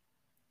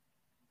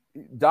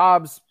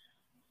Dobbs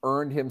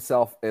earned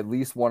himself at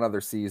least one other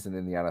season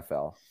in the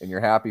NFL, and you're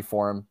happy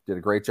for him. Did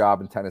a great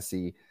job in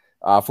Tennessee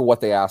for what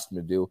they asked him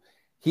to do.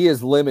 He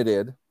is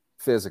limited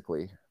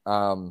physically.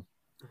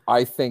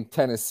 I think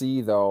Tennessee,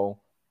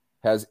 though,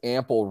 has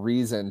ample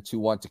reason to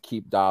want to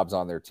keep Dobbs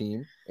on their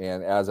team,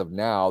 and as of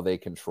now, they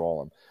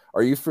control him.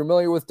 Are you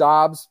familiar with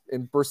Dobbs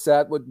and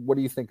Brissett? What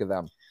do you think of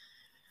them?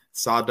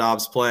 Saw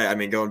Dobbs play. I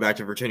mean, going back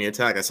to Virginia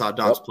Tech, I saw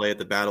Dobbs play at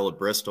the Battle of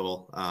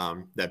Bristol,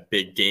 that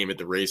big game at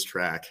the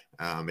racetrack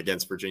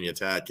against Virginia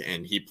Tech,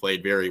 and he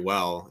played very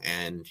well.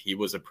 And he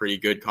was a pretty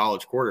good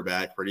college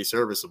quarterback, pretty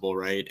serviceable,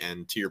 right?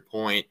 And to your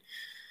point,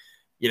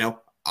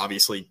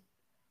 obviously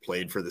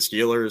played for the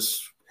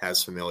Steelers,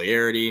 has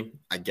familiarity.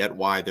 I get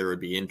why there would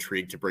be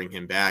intrigue to bring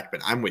him back,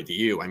 but I'm with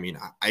you. I mean,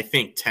 I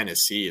think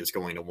Tennessee is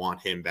going to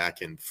want him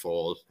back in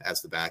fold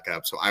as the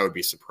backup. So I would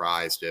be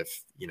surprised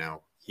if,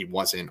 he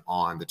wasn't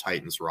on the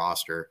Titans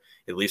roster,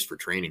 at least for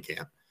training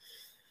camp.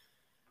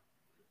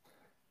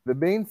 The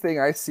main thing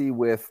I see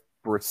with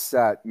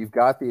Brissett, you've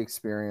got the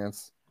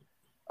experience.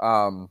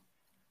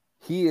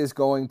 He is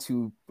going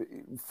to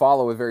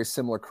follow a very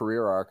similar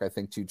career arc, I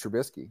think, to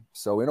Trubisky.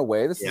 So in a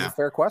way, this is a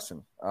fair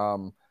question.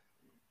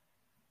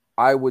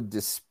 I would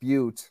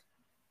dispute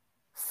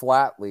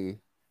flatly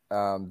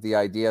the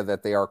idea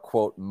that they are,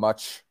 quote,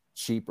 much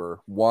cheaper.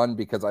 One,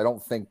 because I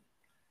don't think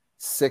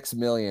 $6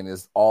 million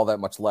is all that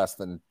much less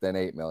than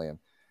 $8 million.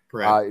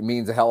 Right. It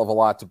means a hell of a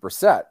lot to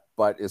Brissett,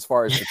 but as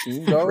far as the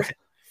team goes, right.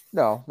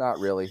 No, not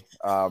really.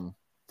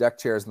 Deck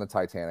chairs in the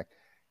Titanic.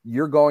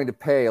 You're going to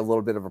pay a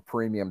little bit of a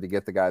premium to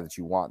get the guy that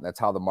you want. And that's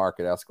how the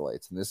market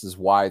escalates. And this is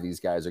why these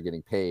guys are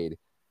getting paid,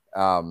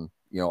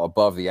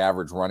 above the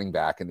average running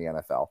back in the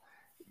NFL.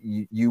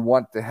 You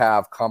want to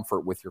have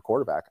comfort with your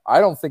quarterback.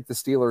 I don't think the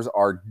Steelers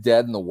are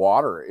dead in the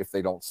water if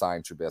they don't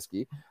sign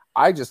Trubisky.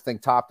 I just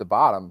think top to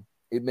bottom,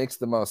 it makes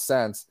the most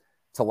sense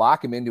to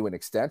lock him into an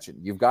extension.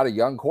 You've got a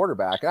young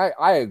quarterback.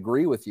 I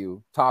agree with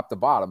you top to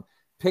bottom.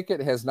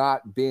 Pickett he's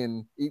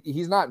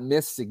not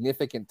missed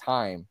significant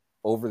time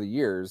over the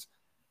years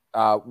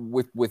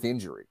with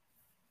injury,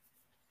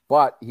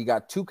 but he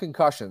got 2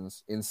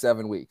 concussions in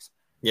 7 weeks.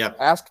 Yeah.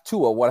 Ask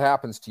Tua what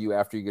happens to you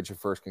after you get your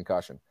first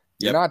concussion.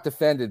 You're not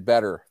defended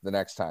better the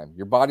next time.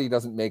 Your body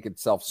doesn't make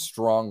itself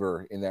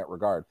stronger in that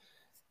regard.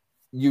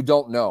 You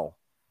don't know.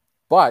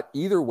 But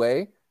either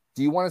way,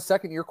 Do you want a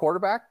second-year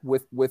quarterback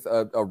with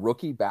a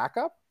rookie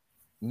backup?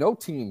 No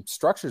team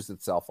structures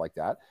itself like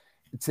that.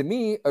 To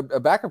me, a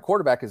backup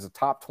quarterback is a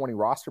top 20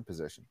 roster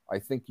position. I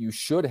think you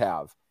should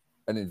have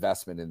an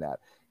investment in that.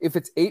 If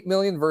it's $8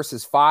 million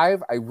versus $5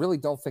 million, I really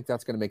don't think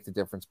that's going to make the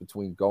difference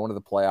between going to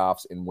the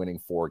playoffs and winning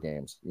 4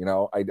 games. You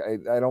know, I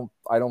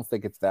don't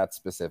think it's that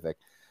specific.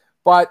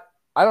 But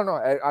I don't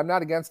know. I'm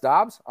not against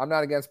Dobbs. I'm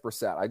not against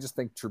Brissett. I just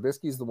think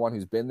Trubisky's the one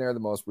who's been there the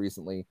most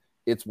recently.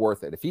 It's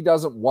worth it. If he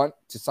doesn't want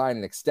to sign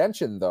an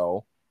extension,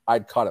 though,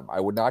 I'd cut him. I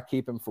would not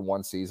keep him for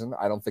 1 season.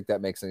 I don't think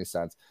that makes any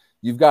sense.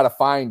 You've got to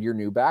find your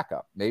new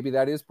backup. Maybe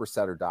that is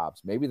Brissett or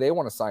Dobbs. Maybe they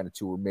want to sign a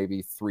 2 or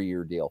maybe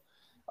 3-year deal.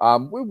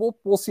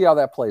 We'll see how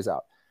that plays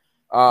out.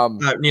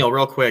 Neil,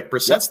 real quick,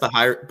 Brissett's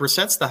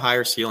the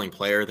higher ceiling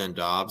player than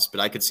Dobbs, but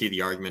I could see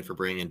the argument for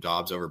bringing in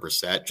Dobbs over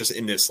Brissett just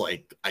in this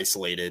like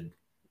isolated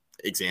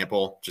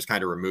example. Just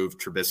kind of remove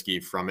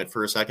Trubisky from it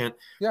for a second.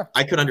 Yeah,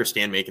 I could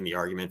understand making the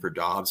argument for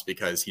Dobbs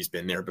because he's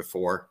been there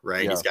before,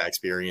 right? Yeah. He's got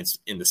experience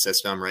in the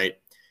system, right?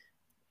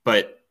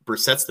 But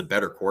Brissett's the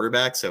better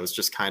quarterback, so it's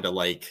just kind of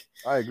like,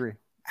 I agree.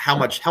 How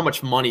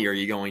much money are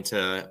you going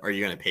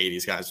to pay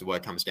these guys? Is what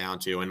it comes down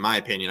to. In my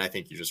opinion, I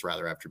think you just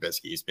rather have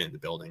Trubisky. He's been in the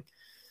building.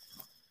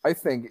 I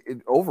think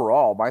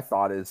overall, my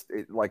thought is,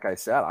 like I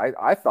said,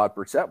 I thought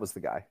Brissett was the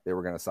guy they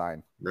were going to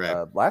sign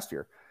last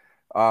year.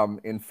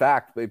 In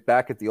fact,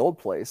 back at the old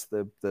place,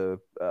 the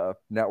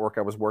network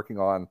I was working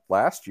on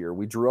last year,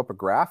 we drew up a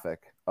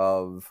graphic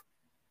of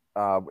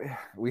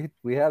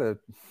we had a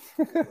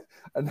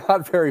a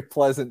not very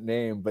pleasant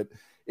name, but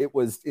it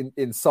was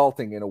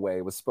insulting in a way.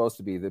 It was supposed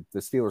to be the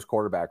Steelers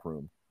quarterback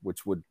room,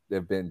 which would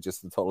have been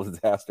just a total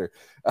disaster.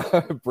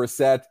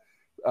 Brissett,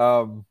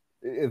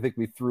 I think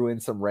we threw in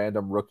some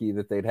random rookie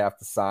that they'd have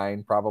to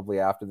sign probably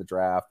after the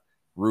draft.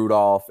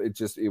 Rudolph.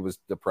 It was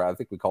depressed. I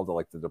think we called it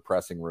like the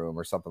depressing room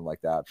or something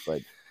like that.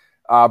 But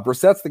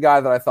Brissett's the guy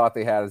that I thought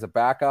they had as a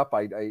backup.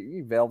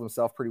 He veiled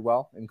himself pretty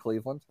well in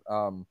Cleveland.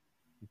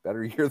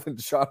 Better year than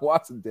Deshaun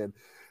Watson did.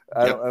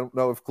 I don't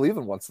know if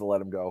Cleveland wants to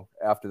let him go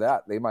after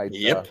that. They might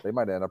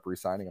end up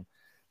re-signing him.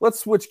 Let's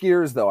switch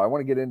gears, though. I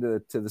want to get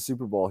into the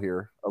Super Bowl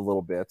here a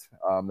little bit.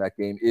 That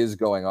game is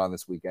going on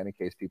this weekend, in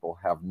case people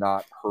have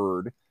not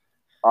heard.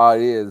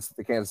 It is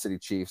the Kansas City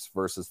Chiefs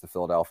versus the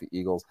Philadelphia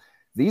Eagles.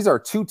 These are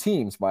 2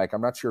 teams, Mike.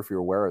 I'm not sure if you're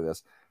aware of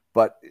this,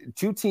 but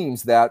 2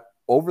 teams that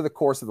over the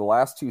course of the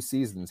last 2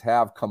 seasons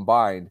have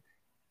combined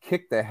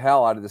kicked the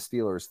hell out of the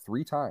Steelers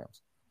 3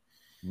 times.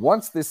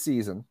 Once this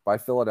season by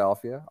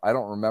Philadelphia. I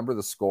don't remember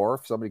the score.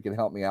 If somebody can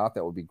help me out,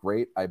 that would be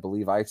great. I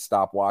believe I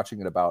stopped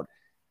watching at about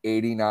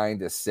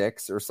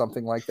 89-6 or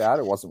something like that.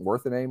 It wasn't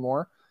worth it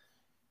anymore.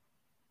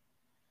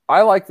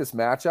 I like this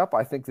matchup.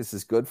 I think this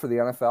is good for the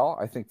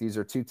NFL. I think these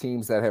are 2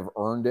 teams that have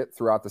earned it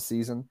throughout the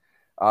season.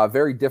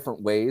 Very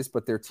different ways,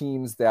 but they're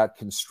teams that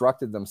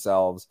constructed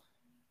themselves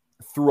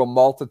through a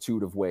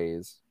multitude of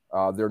ways.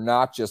 They're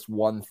not just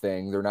one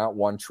thing. They're not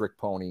one-trick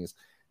ponies.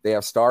 They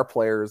have star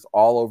players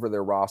all over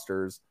their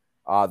rosters.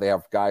 They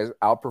have guys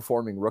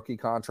outperforming rookie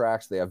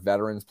contracts. They have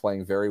veterans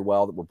playing very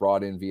well that were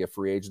brought in via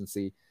free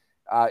agency.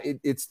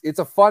 It's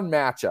a fun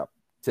matchup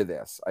to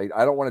this.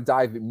 I don't want to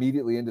dive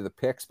immediately into the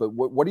picks, but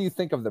what do you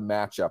think of the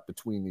matchup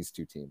between these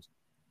 2 teams?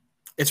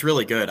 It's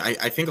really good.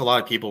 I think a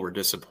lot of people were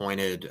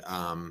disappointed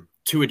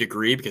to a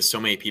degree because so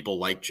many people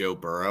like Joe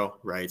Burrow,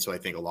 right? So I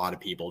think a lot of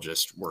people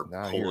just were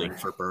pulling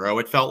for Burrow.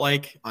 It felt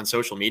like on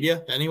social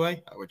media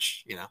anyway,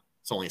 which,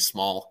 it's only a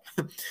small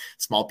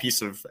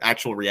piece of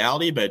actual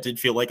reality, but it did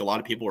feel like a lot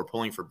of people were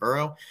pulling for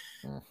Burrow.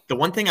 The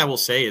one thing I will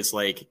say is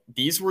like,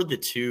 these were the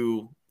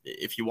 2,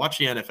 if you watch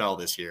the NFL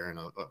this year, and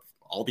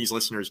all these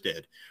listeners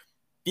did,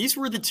 these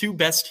were the 2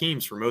 best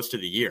teams for most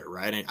of the year,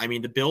 right? I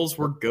mean, the Bills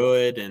were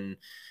good, and,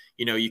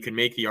 you can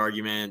make the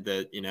argument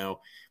that,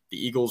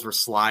 the Eagles were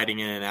sliding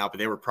in and out, but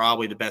they were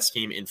probably the best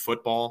team in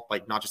football,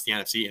 like not just the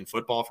NFC, in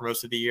football for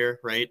most of the year,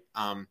 right?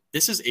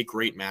 This is a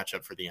great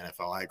matchup for the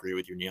NFL. I agree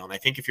with you, Neil. And I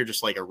think if you're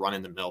just like a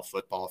run-in-the-mill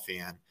football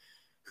fan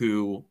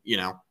who,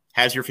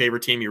 has your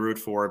favorite team you root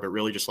for, but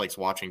really just likes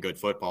watching good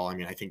football, I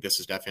mean, I think this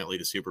is definitely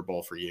the Super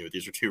Bowl for you.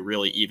 These are 2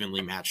 really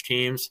evenly matched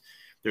teams.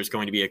 There's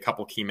going to be a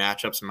couple key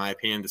matchups, in my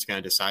opinion, that's going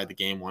to decide the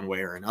game one way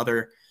or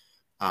another.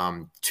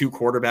 2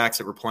 quarterbacks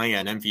that were playing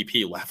at an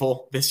MVP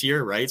level this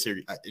year, right? So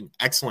an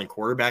excellent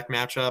quarterback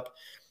matchup,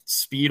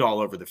 speed all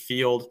over the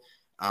field.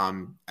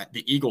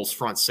 The Eagles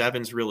front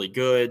 7's really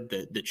good.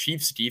 The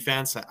Chiefs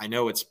defense, I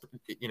know it's,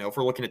 if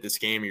we're looking at this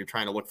game, you're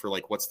trying to look for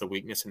like, what's the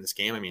weakness in this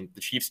game? I mean,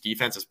 the Chiefs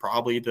defense is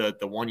probably the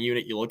one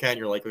unit you look at and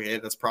you're like, okay,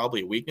 that's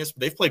probably a weakness,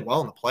 but they've played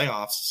well in the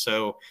playoffs.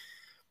 So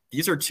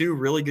these are 2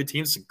 really good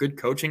teams. It's a good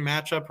coaching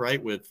matchup,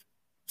 right? With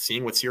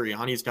seeing what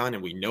Sirianni's done,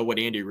 and we know what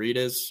Andy Reid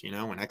is,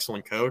 an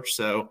excellent coach.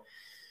 So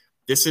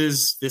this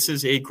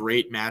is a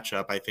great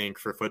matchup, I think,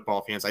 for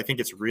football fans. I think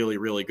it's really,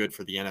 really good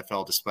for the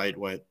NFL, despite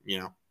what,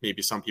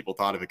 maybe some people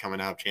thought of it coming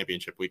out of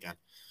championship weekend.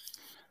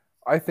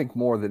 I think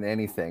more than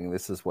anything,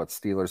 this is what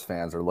Steelers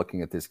fans are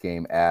looking at this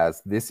game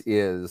as. This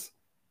is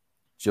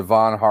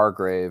Javon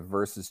Hargrave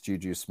versus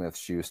Juju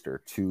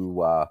Smith-Schuster,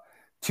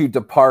 two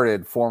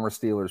departed former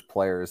Steelers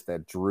players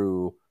that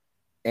drew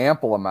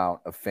ample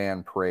amount of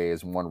fan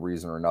praise, one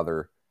reason or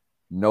another,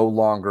 no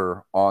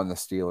longer on the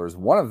Steelers.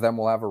 One of them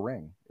will have a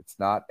ring. It's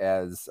not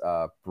as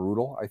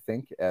brutal, I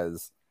think,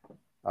 as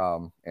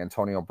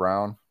Antonio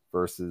Brown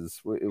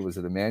versus, it was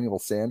Emmanuel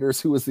Sanders,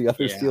 who was the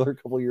other Steeler a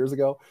couple of years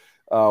ago.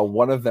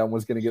 One of them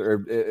was going to get,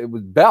 or it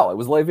was Bell. It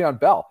was Le'Veon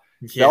Bell.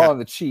 Bell on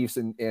the Chiefs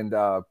and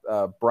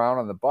Brown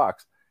on the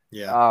Bucks.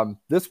 Yeah.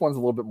 This one's a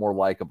little bit more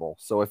likable.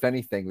 So if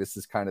anything, this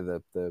is kind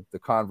of the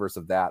converse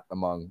of that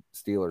among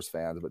Steelers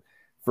fans. But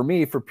for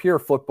me, for pure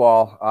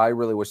football, I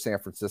really wish San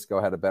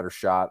Francisco had a better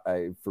shot.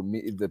 For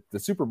me, the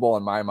Super Bowl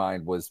in my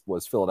mind was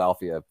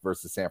Philadelphia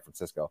versus San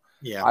Francisco.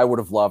 Yeah. I would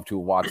have loved to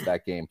watch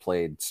that game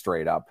played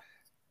straight up.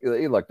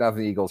 Look,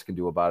 nothing the Eagles can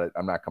do about it.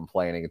 I'm not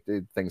complaining.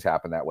 Things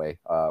happen that way.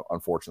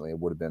 Unfortunately, it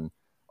would have been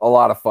a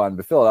lot of fun.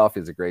 But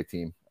Philadelphia is a great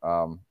team.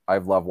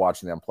 I've loved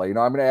watching them play. I'm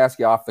going to ask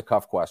you off the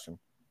cuff question.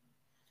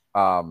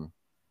 I'll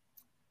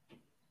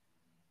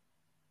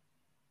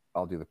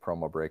do the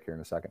promo break here in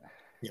a second.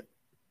 Yep.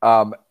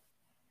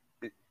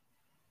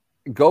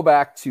 Go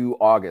back to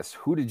August.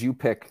 Who did you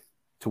pick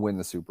to win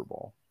the Super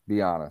Bowl?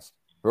 Be honest.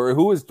 Or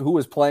who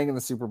was playing in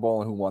the Super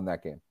Bowl and who won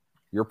that game?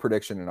 Your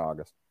prediction in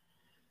August.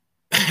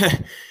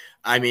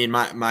 I mean,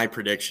 my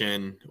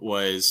prediction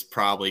was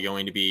probably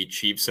going to be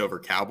Chiefs over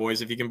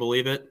Cowboys, if you can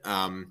believe it.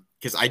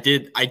 Because I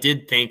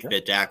did think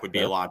that Dak would be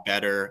a lot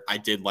better. I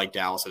did like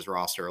Dallas's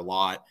roster a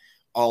lot.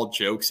 All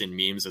jokes and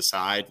memes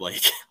aside,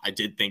 like I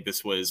did think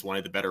this was one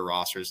of the better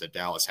rosters that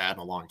Dallas had in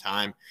a long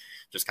time.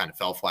 Just kind of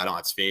fell flat on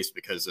its face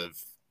because of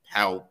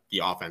how the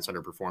offense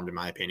underperformed, in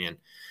my opinion.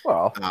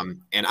 Well,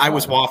 and I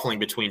was waffling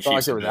between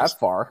Chiefs and Bills. That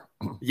far.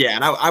 Yeah,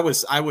 and I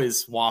was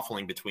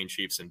waffling between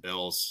Chiefs and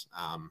Bills.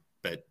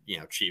 But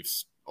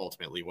Chiefs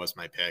ultimately was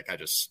my pick. I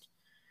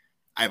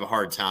have a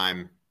hard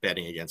time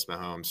betting against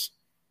Mahomes.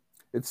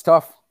 It's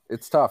tough.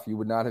 You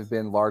would not have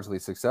been largely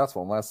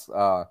successful unless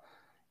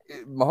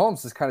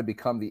Mahomes has kind of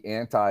become the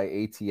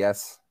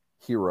anti-ATS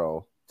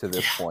hero to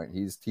this point.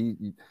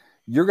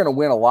 You're going to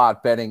win a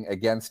lot betting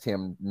against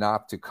him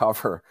not to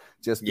cover,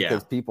 just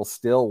because people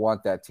still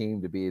want that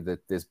team to be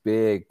this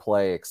big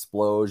play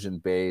explosion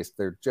based.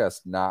 They're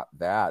just not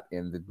that,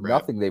 and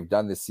nothing they've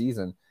done this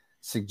season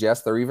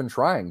suggests they're even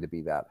trying to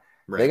be that.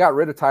 Right. They got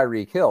rid of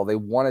Tyreek Hill. They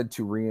wanted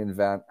to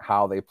reinvent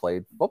how they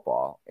played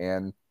football,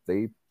 and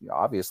they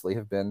obviously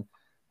have been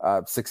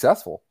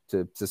successful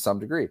to some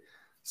degree.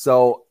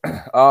 So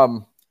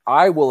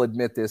I will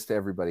admit this to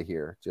everybody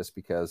here, just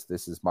because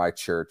this is my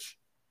church.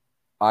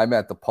 I'm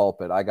at the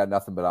pulpit. I got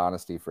nothing but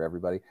honesty for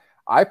everybody.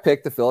 I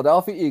picked the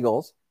Philadelphia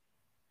Eagles,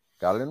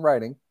 got it in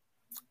writing,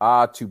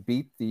 to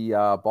beat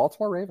the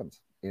Baltimore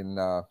Ravens in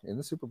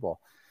the Super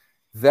Bowl.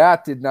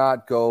 That did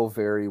not go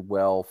very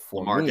well for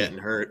Lamar me. Getting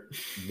hurt.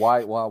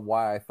 Why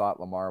I thought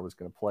Lamar was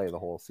going to play the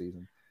whole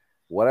season.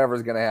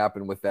 Whatever's going to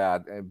happen with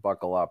that, and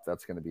buckle up.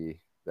 That's going to be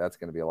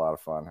a lot of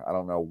fun. I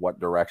don't know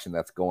what direction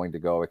that's going to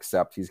go,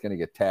 except he's going to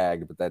get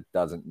tagged, but that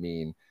doesn't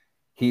mean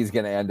he's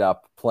going to end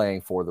up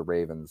playing for the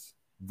Ravens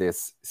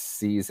this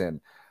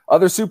season.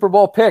 Other Super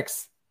Bowl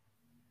picks,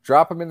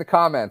 drop them in the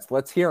comments.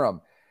 Let's hear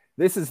them.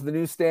 This is the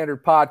New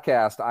Standard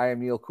Podcast. I am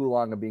Neil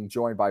Coulong. I'm being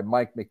joined by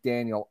Mike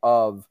McDaniel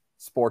of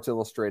Sports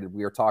Illustrated.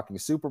 We are talking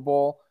Super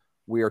Bowl.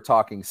 We are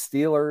talking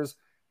Steelers.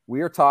 We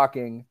are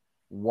talking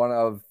one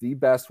of the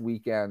best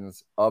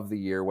weekends of the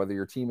year, whether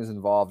your team is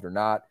involved or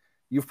not.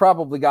 You've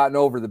probably gotten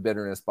over the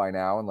bitterness by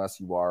now, unless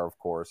you are, of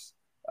course,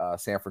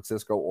 San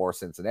Francisco or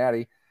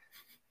Cincinnati.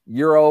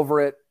 You're over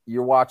it.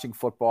 You're watching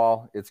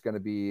football. It's going to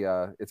be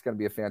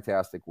a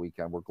fantastic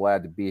weekend. We're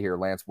glad to be here.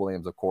 Lance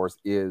Williams, of course,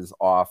 is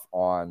off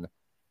on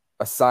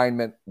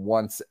assignment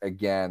once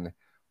again.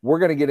 We're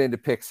going to get into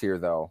picks here,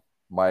 though,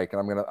 Mike, and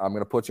I'm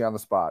gonna put you on the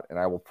spot, and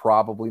I will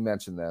probably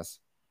mention this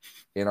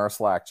in our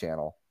Slack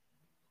channel.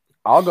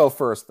 I'll go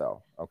first,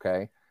 though.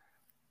 Okay,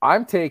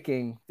 I'm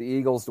taking the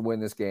Eagles to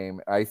win this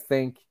game. I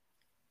think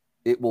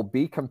it will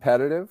be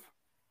competitive,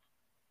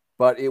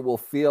 but it will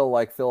feel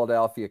like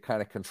Philadelphia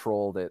kind of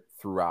controlled it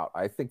throughout.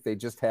 I think they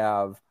just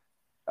have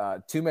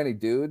too many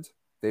dudes.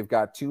 They've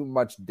got too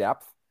much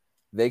depth.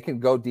 They can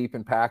go deep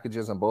in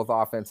packages on both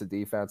offense and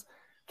defense.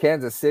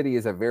 Kansas City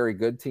is a very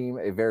good team,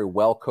 a very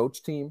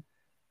well-coached team.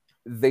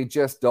 They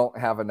just don't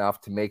have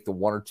enough to make the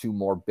one or two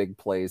more big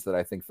plays that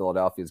I think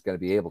Philadelphia is going to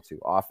be able to,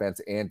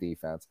 offense and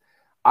defense.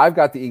 I've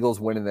got the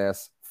Eagles winning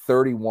this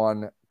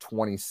 31-27.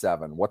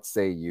 What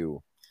say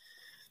you?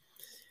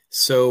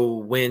 So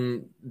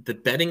when the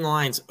betting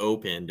lines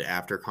opened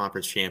after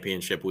conference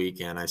championship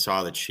weekend, I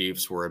saw the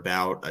Chiefs were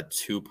about a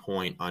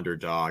 2-point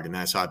underdog, and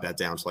I saw it bet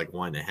down to like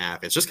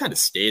 1.5. It's just kind of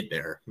stayed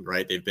there,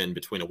 right? They've been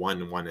between a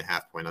 1 and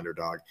 1.5 point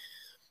underdog.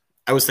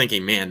 I was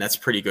thinking, man, that's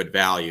pretty good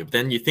value. But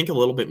then you think a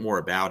little bit more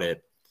about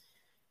it.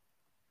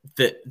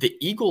 The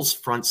Eagles'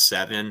 front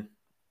seven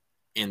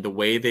and the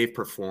way they've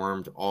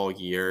performed all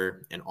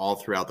year and all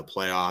throughout the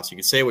playoffs, you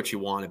can say what you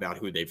want about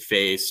who they've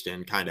faced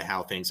and kind of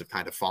how things have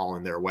kind of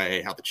fallen their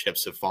way, how the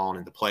chips have fallen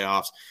in the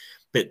playoffs.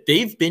 But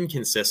they've been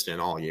consistent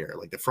all year.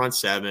 Like the front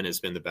seven has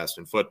been the best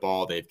in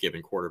football. They've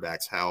given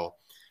quarterbacks hell.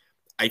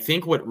 I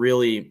think what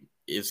really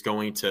is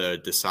going to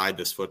decide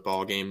this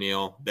football game,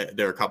 Neil,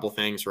 there are a couple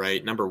things,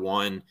 right? Number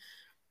one,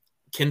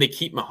 can they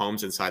keep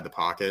Mahomes inside the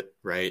pocket,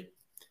 right?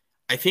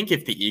 I think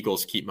if the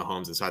Eagles keep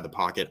Mahomes inside the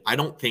pocket, I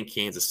don't think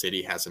Kansas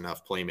City has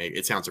enough playmakers.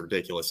 It sounds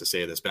ridiculous to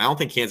say this, but I don't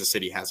think Kansas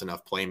City has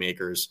enough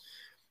playmakers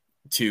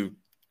to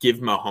give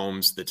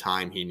Mahomes the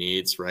time he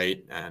needs,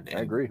 right? And I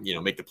agree.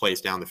 Make the plays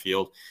down the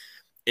field.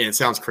 And it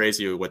sounds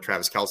crazy what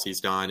Travis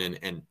Kelce's done,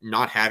 and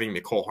not having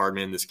Nicole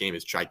Hardman in this game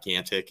is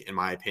gigantic, in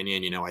my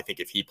opinion. I think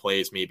if he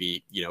plays,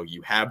 maybe,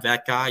 you have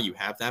that guy, you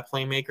have that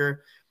playmaker.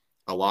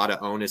 A lot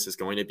of onus is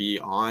going to be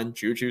on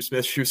Juju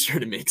Smith-Schuster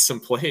to make some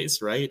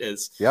plays, right?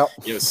 As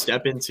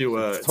step into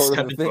a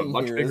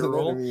much here, bigger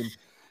role. I mean,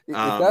 if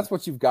that's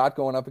what you've got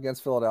going up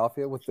against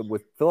Philadelphia, with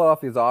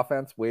Philadelphia's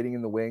offense waiting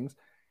in the wings,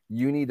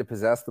 you need to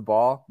possess the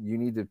ball. You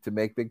need to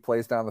make big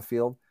plays down the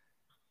field.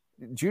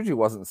 Juju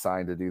wasn't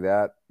signed to do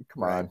that.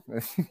 Come on,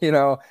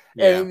 Yeah.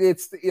 And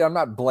it's I'm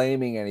not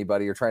blaming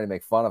anybody or trying to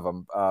make fun of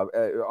him.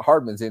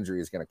 Hardman's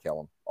injury is going to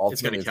kill him.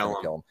 Ultimately, it's going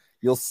to kill him.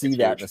 You'll see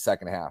that in the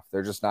second half.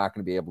 They're just not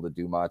going to be able to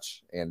do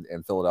much, and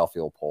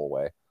Philadelphia will pull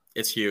away.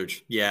 It's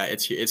huge. Yeah,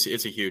 it's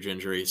a huge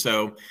injury.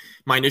 So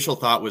my initial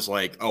thought was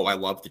like, oh, I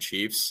love the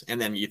Chiefs. And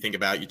then you take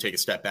a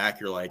step back,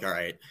 you're like, all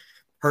right,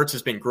 Hurts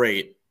has been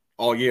great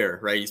all year,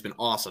 right? He's been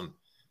awesome.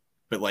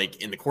 But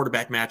like in the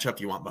quarterback matchup,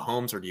 do you want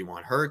Mahomes or do you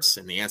want Hurts?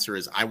 And the answer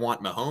is I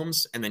want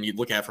Mahomes. And then you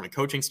look at it from a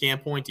coaching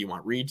standpoint. Do you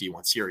want Reed? Do you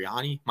want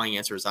Sirianni? My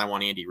answer is I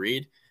want Andy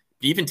Reid.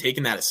 But even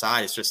taking that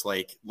aside, it's just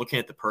like looking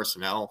at the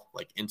personnel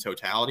like in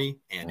totality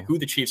and who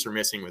the Chiefs are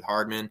missing with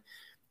Hardman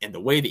and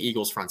the way the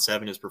Eagles front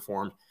seven has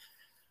performed.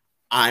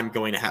 I'm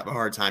going to have a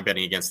hard time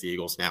betting against the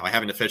Eagles now. I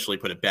haven't officially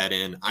put a bet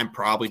in. I'm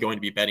probably going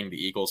to be betting the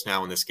Eagles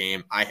now in this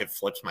game. I have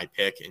flipped my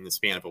pick in the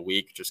span of a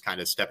week, just kind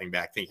of stepping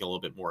back, thinking a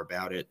little bit more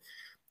about it,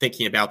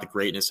 thinking about the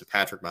greatness of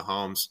Patrick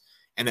Mahomes,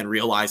 and then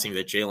realizing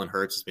that Jalen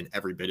Hurts has been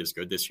every bit as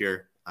good this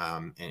year,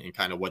 and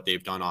kind of what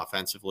they've done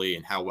offensively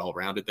and how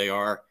well-rounded they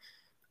are.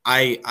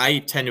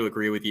 I tend to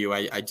agree with you.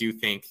 I do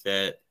think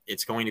that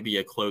it's going to be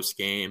a close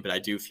game, but I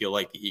do feel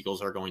like the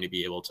Eagles are going to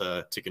be able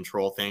to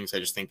control things. I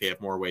just think they have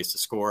more ways to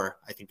score.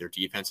 I think their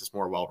defense is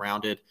more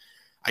well-rounded.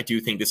 I do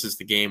think this is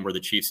the game where the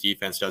Chiefs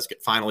defense does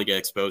finally get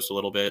exposed a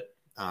little bit,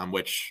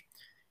 which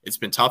it's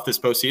been tough this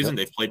postseason. Yep.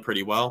 They've played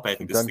pretty well, but I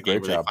think this is the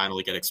game where they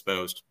finally get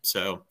exposed.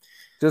 So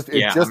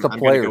it's just a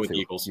player or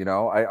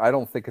two. I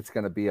don't think it's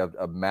going to be a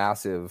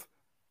massive –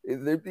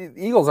 the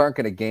Eagles aren't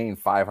going to gain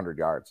 500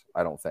 yards,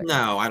 I don't think.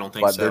 No, I don't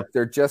think so. But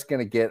they're just going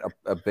to get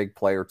a big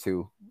play or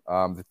two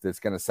that's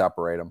going to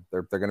separate them.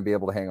 They're going to be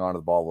able to hang on to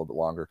the ball a little bit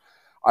longer.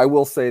 I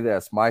will say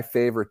this. My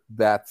favorite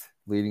bet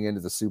leading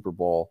into the Super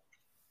Bowl,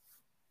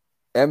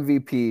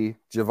 MVP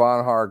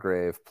Javon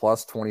Hargrave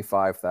plus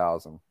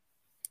 25,000.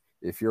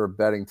 If you're a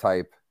betting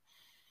type,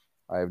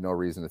 I have no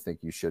reason to think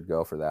you should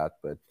go for that.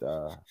 But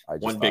I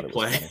just one big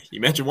play. Funny. You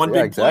mentioned one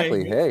big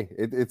exactly. play.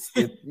 Hey,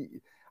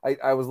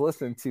 I was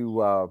listening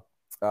to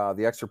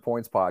the Extra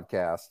Points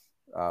podcast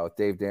with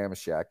Dave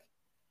Damashek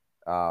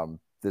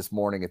this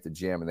morning at the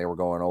gym, and they were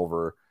going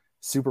over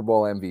Super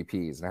Bowl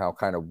MVPs and how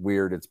kind of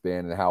weird it's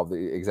been and how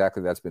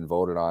exactly that's been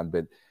voted on.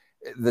 But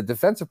the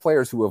defensive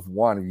players who have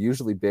won have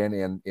usually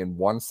been in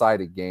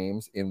one-sided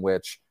games in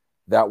which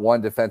that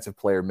one defensive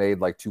player made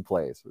like two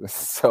plays.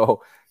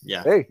 So,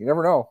 hey, you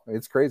never know.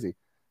 It's crazy.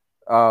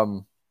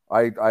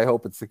 I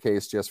hope it's the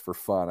case just for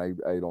fun.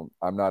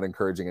 I'm not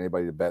encouraging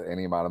anybody to bet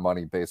any amount of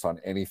money based on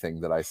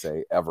anything that I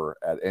say ever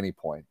at any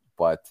point.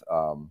 But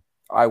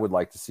I would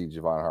like to see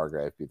Javon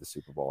Hargrave be the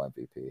Super Bowl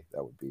MVP.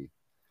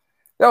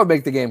 That would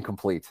make the game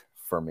complete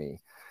for me.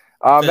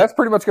 That's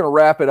pretty much going to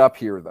wrap it up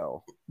here,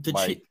 though.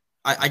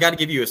 I got to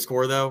give you a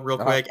score though, real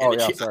quick.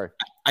 Sorry.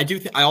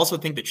 I also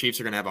think the Chiefs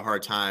are going to have a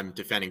hard time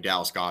defending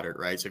Dallas Goedert,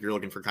 right? So if you're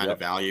looking for kind of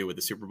value with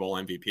the Super Bowl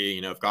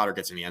MVP, if Goedert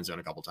gets in the end zone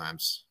a couple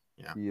times,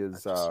 he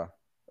is a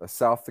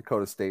South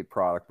Dakota State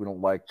product. We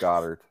don't like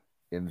Goddard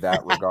in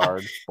that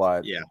regard,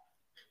 but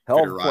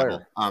hell of a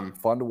player.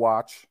 Fun to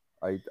watch.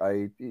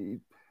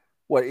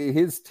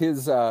 His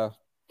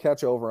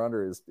catch over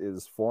under is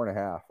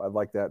 4.5. I'd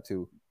like that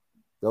too.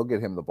 They'll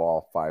get him the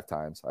ball 5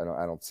 times.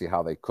 I don't see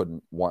how they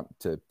couldn't want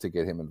to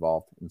get him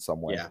involved in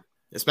some way. Yeah,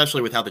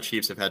 especially with how the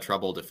Chiefs have had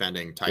trouble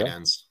defending tight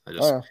ends.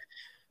 I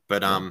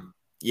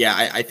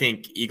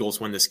think Eagles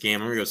win this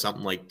game. I'm going to go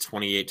something like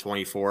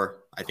 28-24.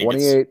 I think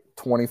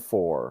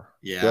 28-24.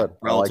 Yeah, good.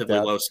 Relatively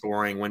low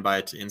scoring, win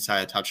by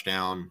inside a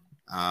touchdown.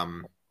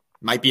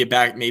 Might be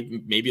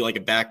maybe like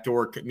a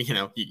backdoor.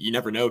 You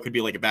never know. It could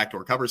be like a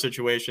backdoor cover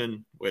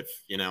situation with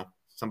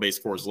somebody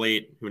scores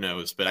late. Who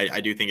knows? But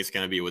I do think it's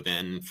going to be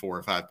within 4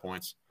 or 5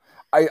 points.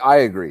 I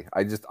agree.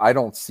 I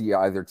don't see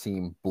either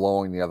team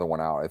blowing the other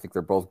one out. I think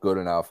they're both good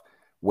enough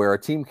where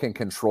a team can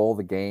control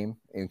the game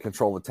and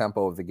control the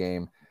tempo of the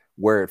game,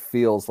 where it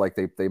feels like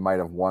they might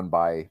have won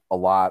by a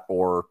lot,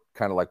 or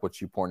kind of like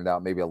what you pointed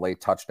out, maybe a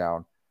late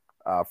touchdown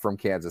from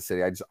Kansas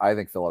City. I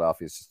think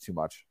Philadelphia is just too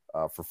much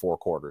for 4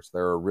 quarters.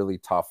 They're a really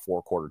tough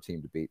 4-quarter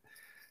team to beat.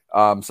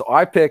 So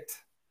I picked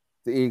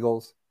the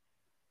Eagles.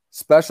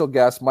 Special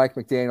guest Mike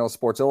McDaniel,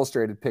 Sports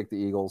Illustrated, picked the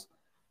Eagles.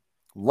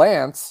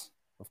 Lance,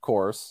 of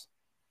course,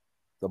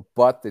 the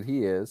butt that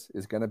he is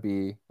going to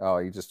be, oh,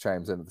 he just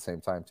chimes in at the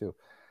same time too.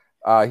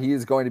 He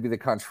is going to be the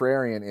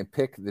contrarian and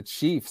pick the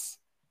Chiefs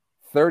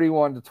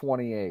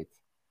 31-28.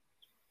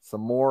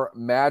 Some more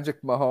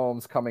Magic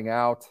Mahomes coming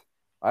out.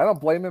 I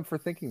don't blame him for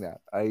thinking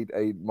that.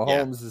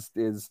 Mahomes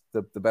is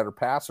the better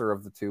passer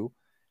of the two.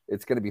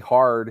 It's going to be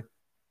hard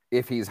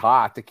if he's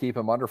hot to keep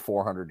him under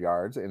 400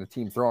 yards, and a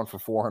team throwing for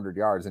 400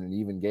 yards in an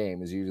even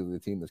game is usually the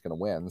team that's going to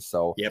win.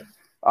 So yep.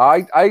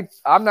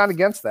 I'm not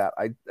against that.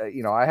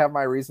 I have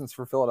my reasons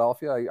for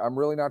Philadelphia. I'm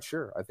really not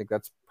sure. I think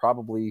that's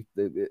probably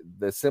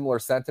the similar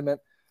sentiment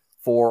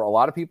for a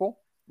lot of people,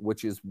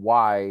 which is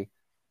why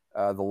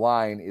the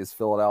line is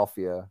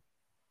Philadelphia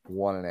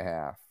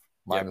 1.5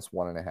 minus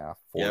 1.5.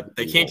 Yep.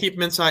 They can't keep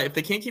him inside. If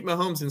they can't keep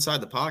Mahomes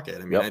inside the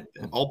pocket, I mean,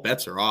 all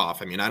bets are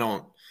off. I mean,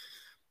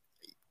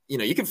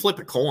 you can flip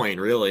a coin,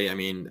 really. I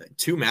mean, a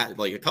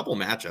couple of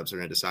matchups are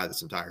going to decide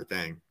this entire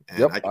thing.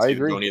 And I can see it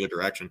going either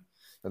direction.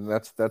 And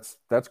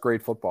that's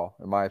great football,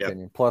 in my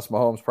opinion. Plus,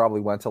 Mahomes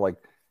probably went to like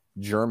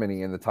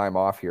Germany in the time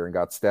off here and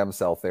got stem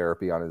cell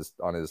therapy on his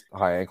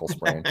high ankle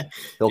sprain.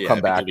 He'll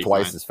come back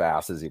twice as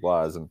fast as he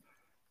was, and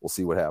we'll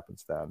see what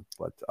happens then.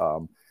 But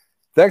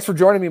thanks for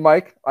joining me,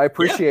 Mike. I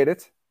appreciate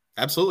it.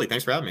 Absolutely.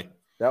 Thanks for having me.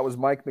 That was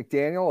Mike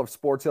McDaniel of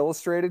Sports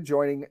Illustrated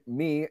joining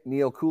me,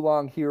 Neil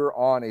Coulong, here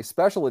on a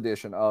special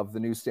edition of the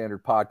New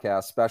Standard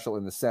Podcast. Special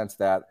in the sense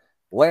that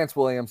Lance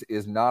Williams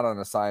is not on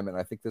assignment.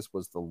 I think this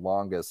was the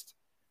longest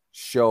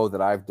show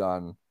that I've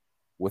done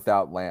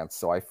without Lance,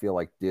 so I feel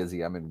like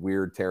dizzy. I'm in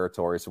weird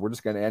territory, so we're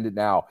just going to end it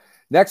now.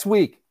 Next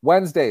week,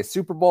 Wednesday,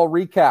 Super Bowl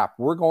recap.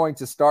 We're going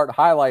to start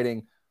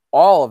highlighting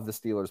all of the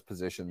Steelers'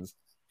 positions,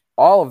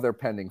 all of their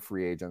pending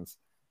free agents,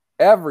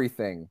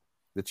 everything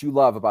that you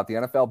love about the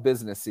NFL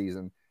business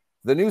season.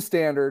 The New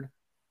Standard,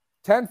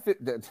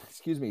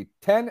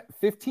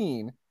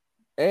 10:15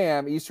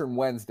 a.m. Eastern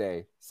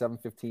Wednesday,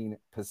 7:15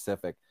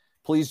 Pacific.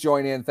 Please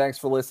join in. Thanks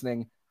for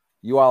listening.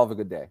 You all have a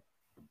good day.